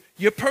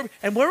 your purpose,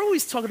 and we're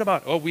always talking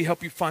about, oh, we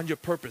help you find your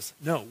purpose.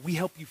 No, we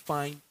help you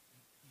find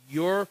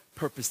your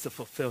purpose to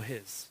fulfill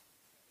His.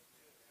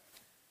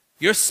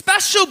 You're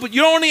special, but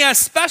you're only as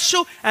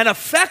special and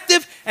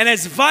effective and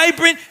as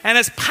vibrant and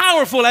as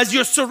powerful as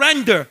your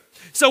surrender.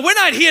 So we're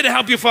not here to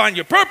help you find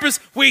your purpose.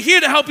 We're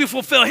here to help you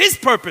fulfill His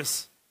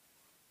purpose.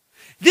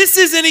 This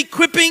is an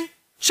equipping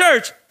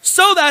church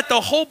so that the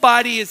whole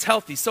body is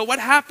healthy. So what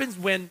happens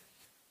when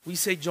we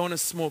say join a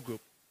small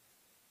group?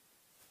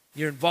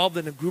 You're involved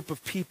in a group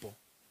of people.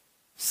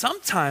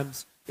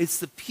 Sometimes it's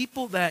the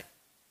people that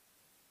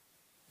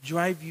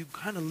drive you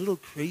kind of a little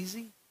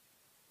crazy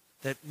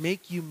that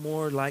make you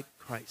more like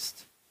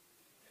Christ.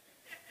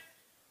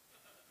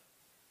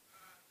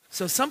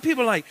 So some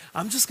people are like,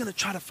 I'm just going to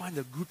try to find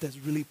a group that's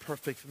really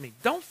perfect for me.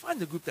 Don't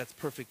find a group that's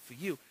perfect for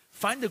you.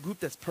 Find a group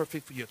that's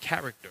perfect for your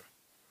character.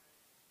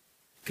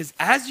 Because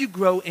as you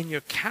grow in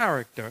your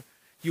character,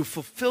 you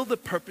fulfill the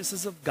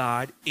purposes of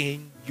God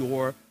in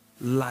your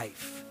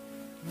life.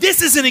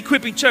 This is an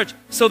equipping church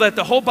so that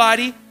the whole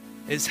body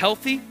is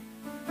healthy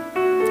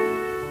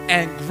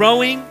and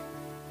growing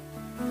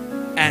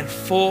and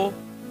full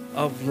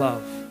of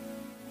love.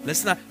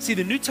 Let's not see,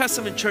 the New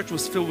Testament church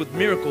was filled with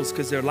miracles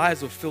because their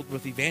lives were filled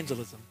with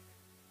evangelism.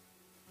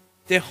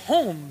 Their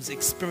homes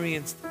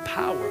experienced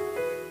power.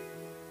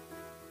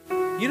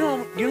 You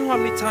know how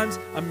many times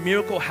a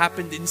miracle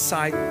happened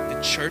inside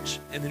the church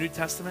in the New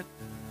Testament?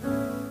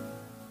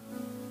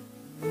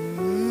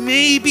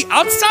 Maybe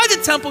outside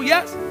the temple,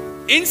 yes.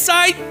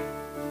 Inside,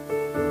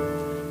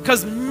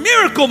 because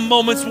miracle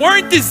moments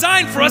weren't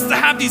designed for us to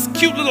have these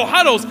cute little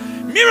huddles.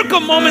 Miracle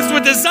moments were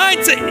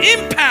designed to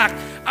impact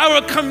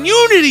our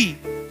community.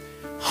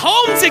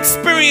 Homes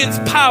experience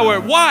power.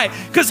 Why?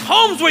 Because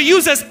homes were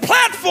used as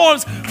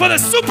platforms for the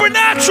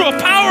supernatural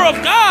power of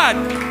God.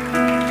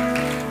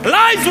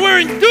 Lives were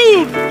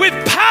endued with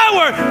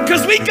power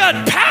because we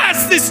got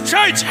past this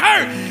church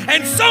hurt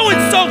and so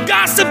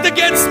gossiped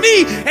against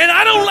me and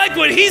I don't like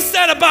what he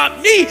said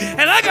about me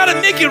and I got to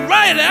make it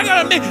right and I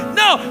got to make...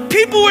 No,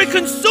 people were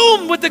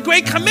consumed with the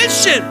Great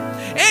Commission.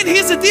 And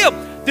here's the deal.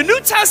 The New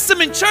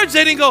Testament church,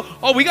 they didn't go,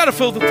 oh, we got to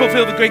fulfill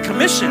the Great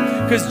Commission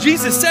because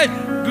Jesus said,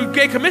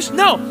 Great Commission.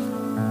 No,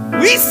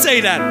 we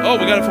say that, oh,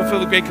 we got to fulfill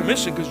the Great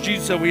Commission because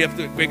Jesus said we have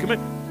the Great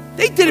Commission.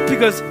 They did it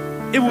because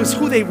it was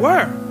who they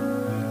were.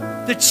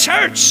 The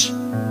church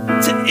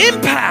to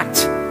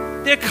impact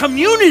their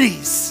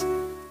communities.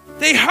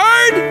 They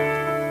heard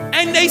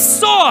and they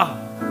saw.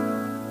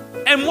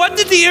 And what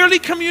did the early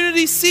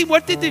communities see?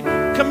 What did the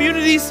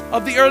communities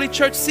of the early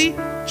church see?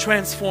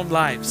 Transformed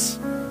lives.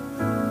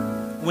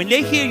 When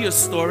they hear your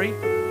story,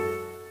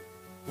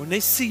 when they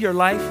see your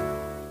life,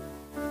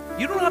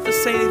 you don't have to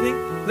say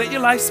anything. Let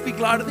your life speak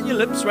louder than your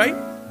lips, right?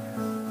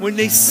 When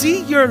they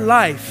see your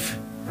life,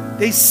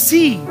 they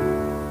see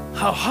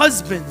how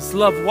husbands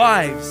love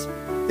wives.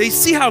 They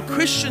see how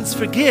Christians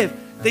forgive.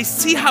 They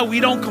see how we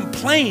don't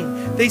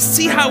complain. They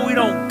see how we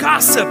don't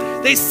gossip.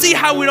 They see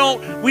how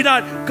we're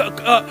not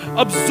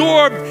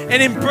absorbed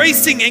and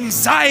embracing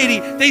anxiety.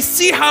 They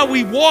see how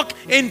we walk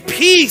in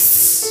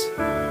peace.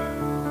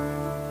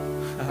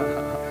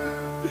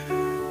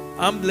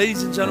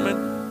 Ladies and gentlemen,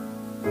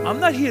 I'm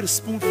not here to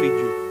spoon feed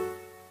you.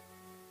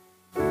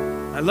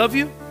 I love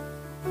you,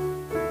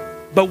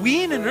 but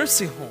we ain't a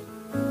nursing home.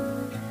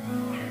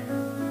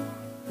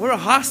 We're a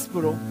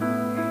hospital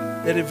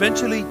that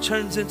eventually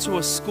turns into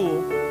a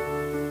school,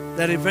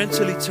 that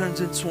eventually turns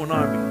into an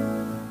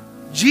army.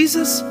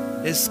 Jesus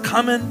is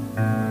coming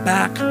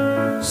back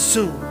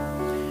soon.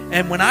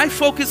 And when I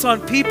focus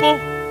on people,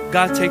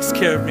 God takes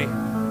care of me.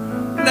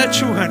 Isn't that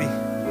true, honey?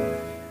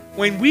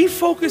 When we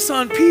focus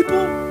on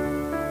people,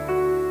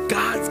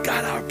 God's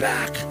got our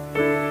back.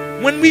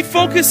 When we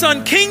focus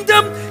on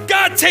kingdom,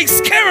 God takes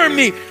care of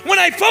me. When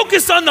I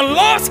focus on the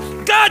lost,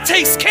 God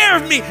takes care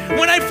of me.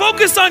 When I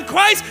focus on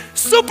Christ,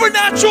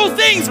 supernatural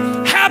things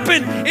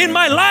happen in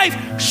my life.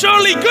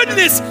 Surely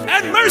goodness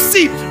and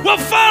mercy will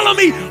follow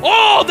me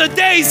all the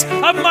days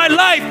of my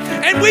life.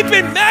 And we've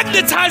been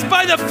magnetized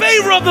by the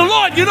favor of the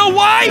Lord. You know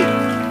why?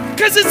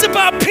 Because it's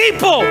about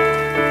people.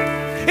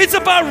 It's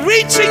about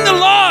reaching the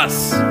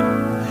lost.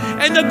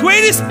 And the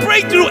greatest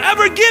breakthrough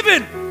ever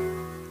given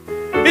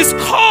is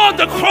called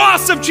the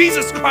cross of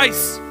Jesus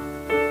Christ.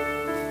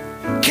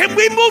 Can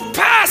we move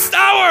past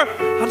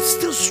I'm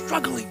still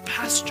struggling,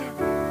 Pastor?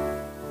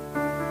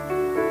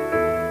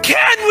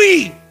 Can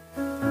we?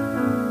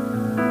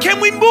 Can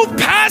we move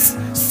past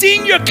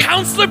seeing your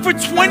counselor for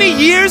 20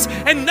 years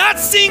and not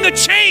seeing a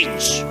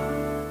change?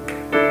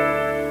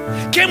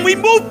 Can we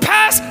move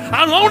past,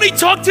 I'll only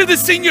talk to the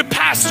senior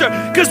pastor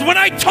because when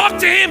I talk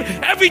to him,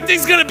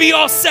 everything's going to be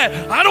all set.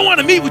 I don't want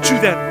to meet with you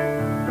then.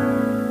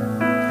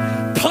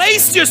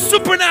 Place your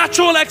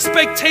supernatural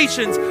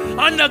expectations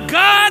on the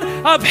God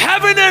of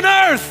heaven and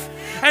earth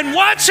and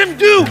watch him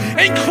do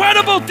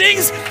incredible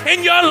things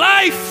in your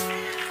life.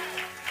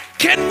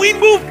 Can we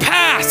move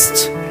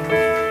past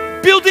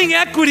building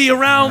equity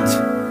around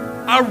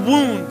our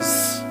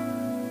wounds,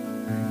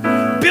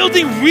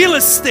 building real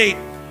estate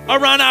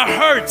around our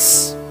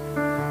hurts,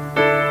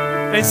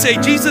 and say,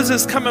 Jesus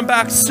is coming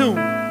back soon.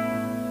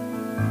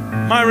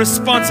 My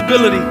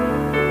responsibility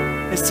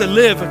is to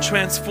live a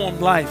transformed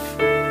life.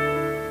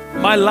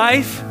 My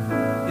life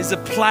is a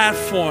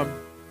platform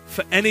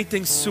for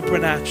anything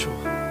supernatural.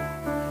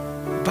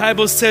 The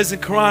Bible says in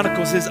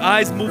Chronicles, his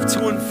eyes move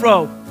to and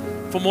fro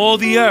from all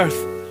the earth,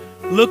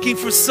 looking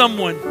for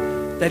someone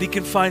that he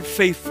can find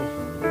faithful.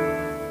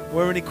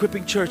 We're an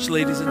equipping church,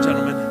 ladies and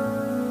gentlemen.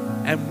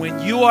 And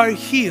when you are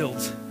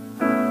healed,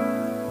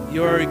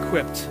 you are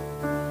equipped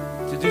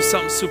to do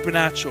something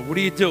supernatural. What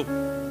do?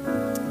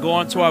 Go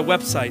onto our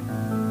website.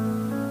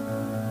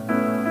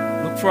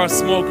 Look for our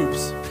small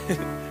groups.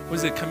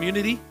 Was it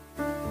community?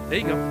 There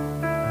you go.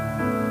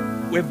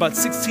 We have about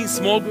 16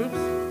 small groups.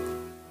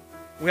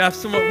 We have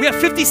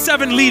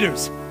 57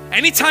 leaders.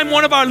 Anytime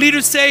one of our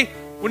leaders say,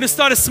 we're going to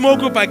start a small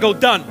group, I go,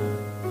 done.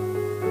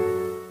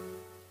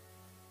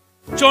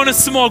 Join a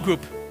small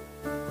group.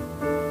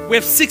 We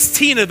have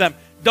 16 of them.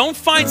 Don't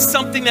find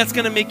something that's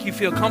going to make you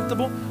feel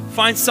comfortable.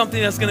 Find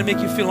something that's going to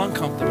make you feel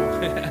uncomfortable.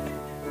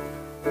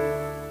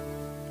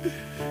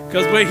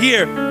 Because we're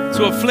here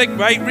to afflict,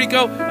 right,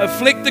 Rico?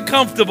 Afflict the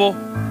comfortable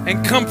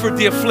and comfort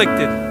the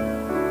afflicted.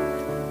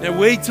 There are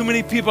way too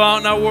many people out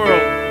in our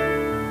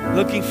world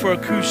looking for a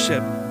cruise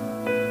ship.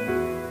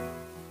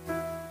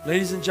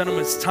 Ladies and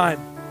gentlemen, it's time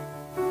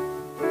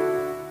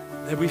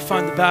that we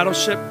find the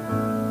battleship,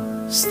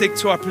 stick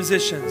to our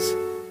positions,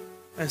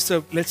 and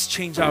so let's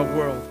change our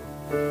world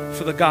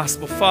for the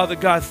gospel. Father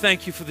God,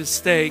 thank you for this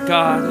day,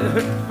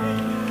 God.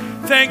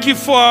 Thank you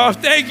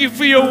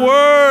for your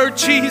word,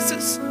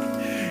 Jesus.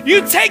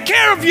 You take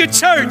care of your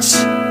church.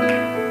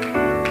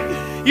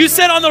 You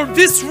said on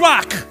this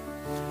rock,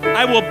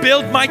 I will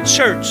build my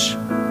church,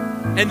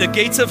 and the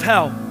gates of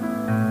hell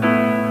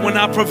will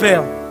not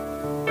prevail.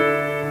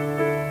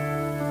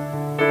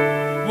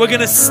 We're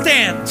going to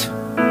stand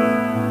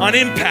on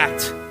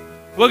impact.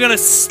 We're going to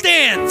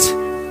stand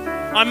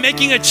on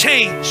making a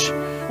change.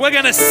 We're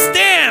going to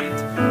stand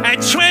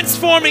at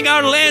transforming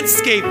our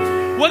landscape.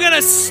 We're going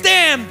to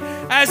stand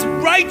as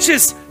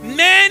righteous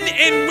men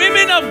and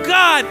women of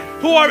God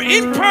who are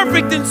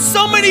imperfect in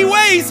so many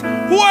ways,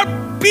 who are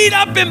beat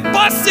up and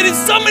busted in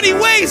so many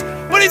ways.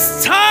 But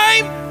it's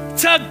time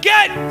to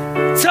get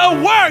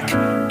to work.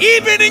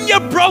 Even in your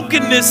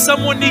brokenness,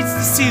 someone needs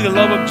to see the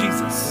love of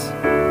Jesus.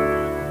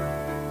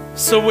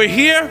 So we're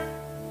here,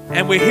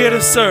 and we're here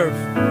to serve.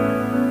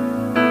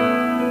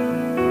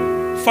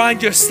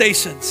 Find your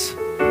stations.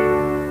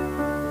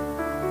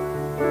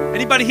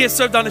 Anybody here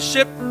served on a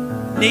ship?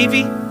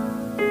 Navy?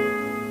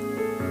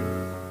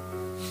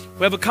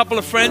 We have a couple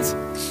of friends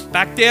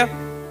back there.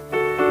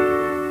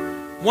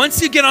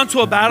 Once you get onto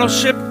a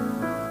battleship,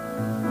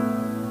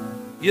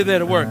 you're there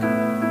to work.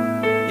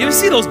 You ever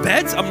see those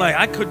beds? I'm like,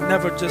 I could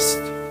never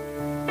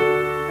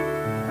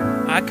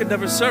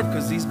serve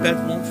because these beds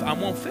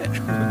won't fit.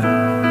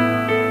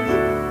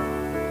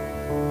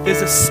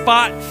 There's a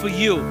spot for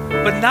you,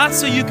 but not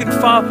so you can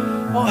find,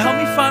 oh, help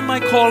me find my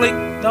calling.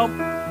 No,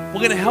 we're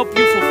going to help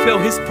you fulfill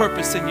his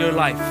purpose in your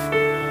life.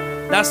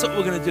 That's what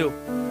we're going to do.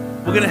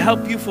 We're going to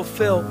help you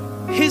fulfill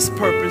his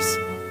purpose,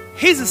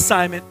 his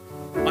assignment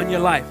on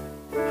your life.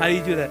 How do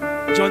you do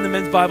that? Join the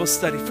men's Bible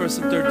study, first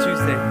and third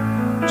Tuesday.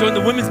 Join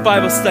the women's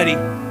Bible study,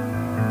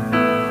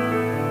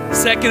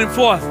 second and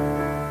fourth.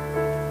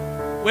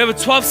 We have a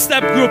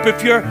 12-step group.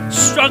 If you're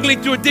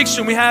struggling through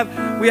addiction, we have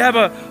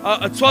a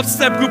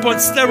 12-step group on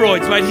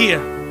steroids right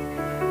here.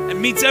 It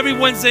meets every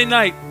Wednesday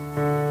night.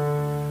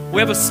 We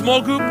have a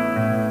small group.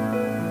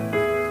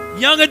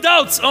 Young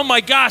adults. Oh my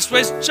gosh,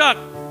 where's Chuck?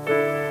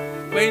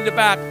 Way in the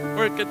back,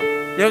 working.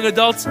 Young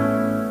adults.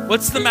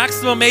 What's the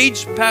maximum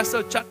age,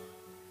 Pastor Chuck?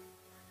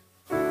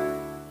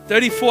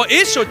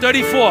 34-ish or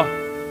 34?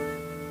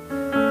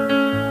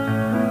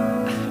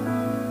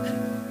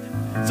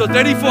 So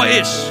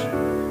 34-ish.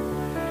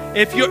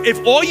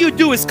 If all you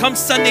do is come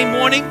Sunday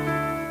morning,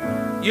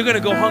 you're going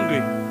to go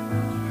hungry.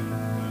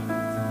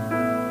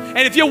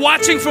 And if you're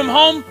watching from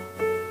home,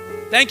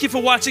 thank you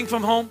for watching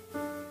from home.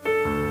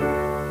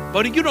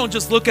 But you don't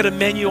just look at a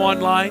menu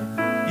online,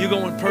 you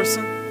go in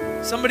person.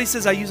 Somebody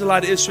says I use a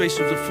lot of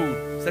illustrations of food.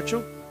 Is that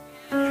true?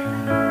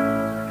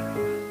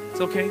 It's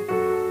okay.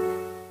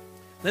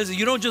 Listen,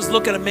 you don't just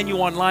look at a menu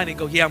online and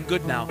go, yeah, I'm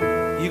good now.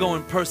 You go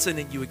in person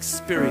and you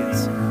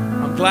experience.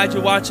 I'm glad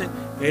you're watching.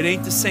 It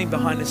ain't the same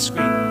behind the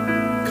screen.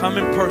 Come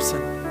in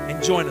person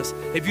and join us.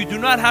 If you do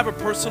not have a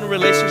personal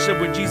relationship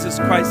with Jesus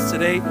Christ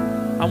today,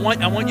 I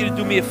want you to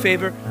do me a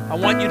favor. I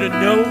want you to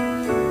know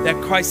that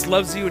Christ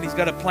loves you and he's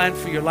got a plan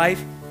for your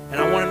life. And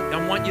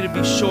I want you to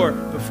be sure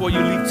before you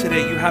leave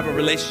today you have a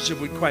relationship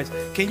with Christ.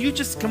 Can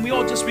we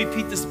all just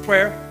repeat this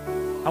prayer?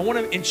 I want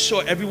to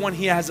ensure everyone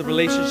here has a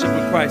relationship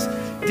with Christ.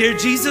 Dear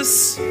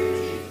Jesus,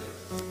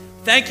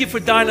 thank you for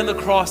dying on the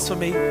cross for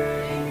me.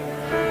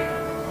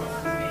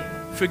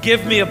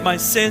 Forgive me of my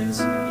sins.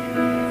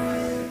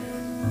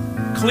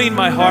 Clean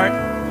my heart.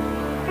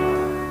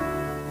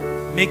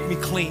 Make me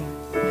clean.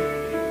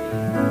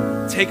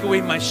 Take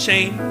away my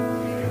shame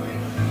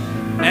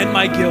and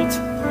my guilt.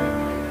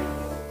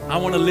 I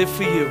want to live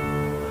for you.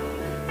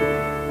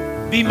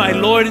 Be my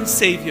Lord and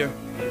Savior.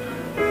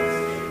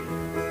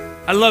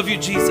 I love you,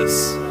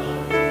 Jesus.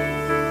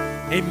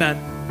 Amen.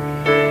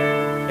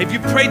 If you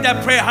prayed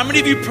that prayer, how many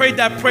of you prayed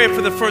that prayer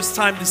for the first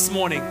time this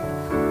morning?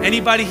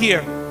 Anybody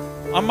here?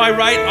 On my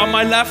right, on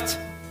my left?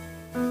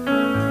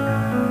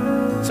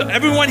 So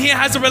everyone here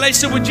has a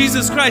relationship with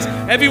Jesus Christ.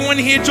 Everyone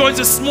here joins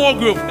a small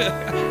group.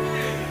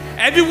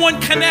 Everyone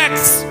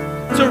connects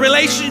to a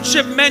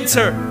relationship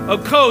mentor, a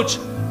coach,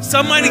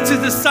 somebody to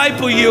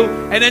disciple you,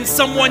 and then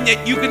someone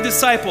that you can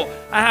disciple.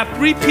 I have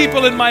 3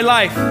 people in my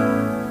life.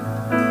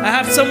 I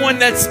have someone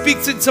that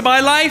speaks into my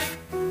life.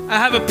 I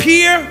have a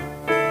peer,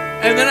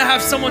 and then I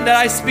have someone that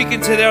I speak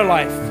into their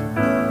life.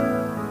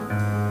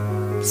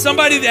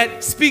 Somebody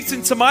that speaks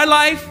into my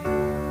life,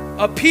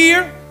 a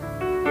peer,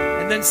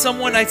 and then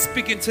someone I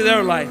speak into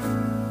their life.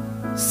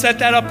 Set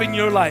that up in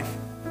your life.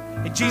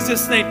 In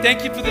Jesus' name,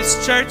 thank you for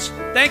this church.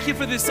 Thank you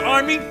for this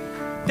army.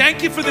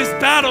 Thank you for this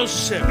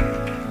battleship.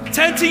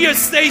 Tend to your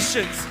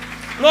stations.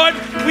 Lord,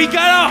 we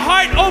got our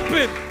heart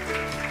open.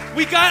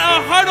 We got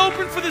our heart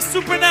open for the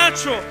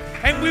supernatural.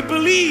 And we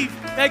believe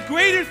that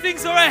greater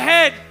things are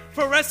ahead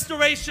for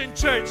Restoration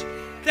Church.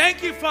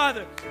 Thank you,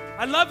 Father.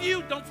 I love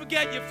you. Don't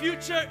forget, your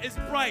future is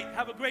bright.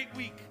 Have a great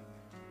week.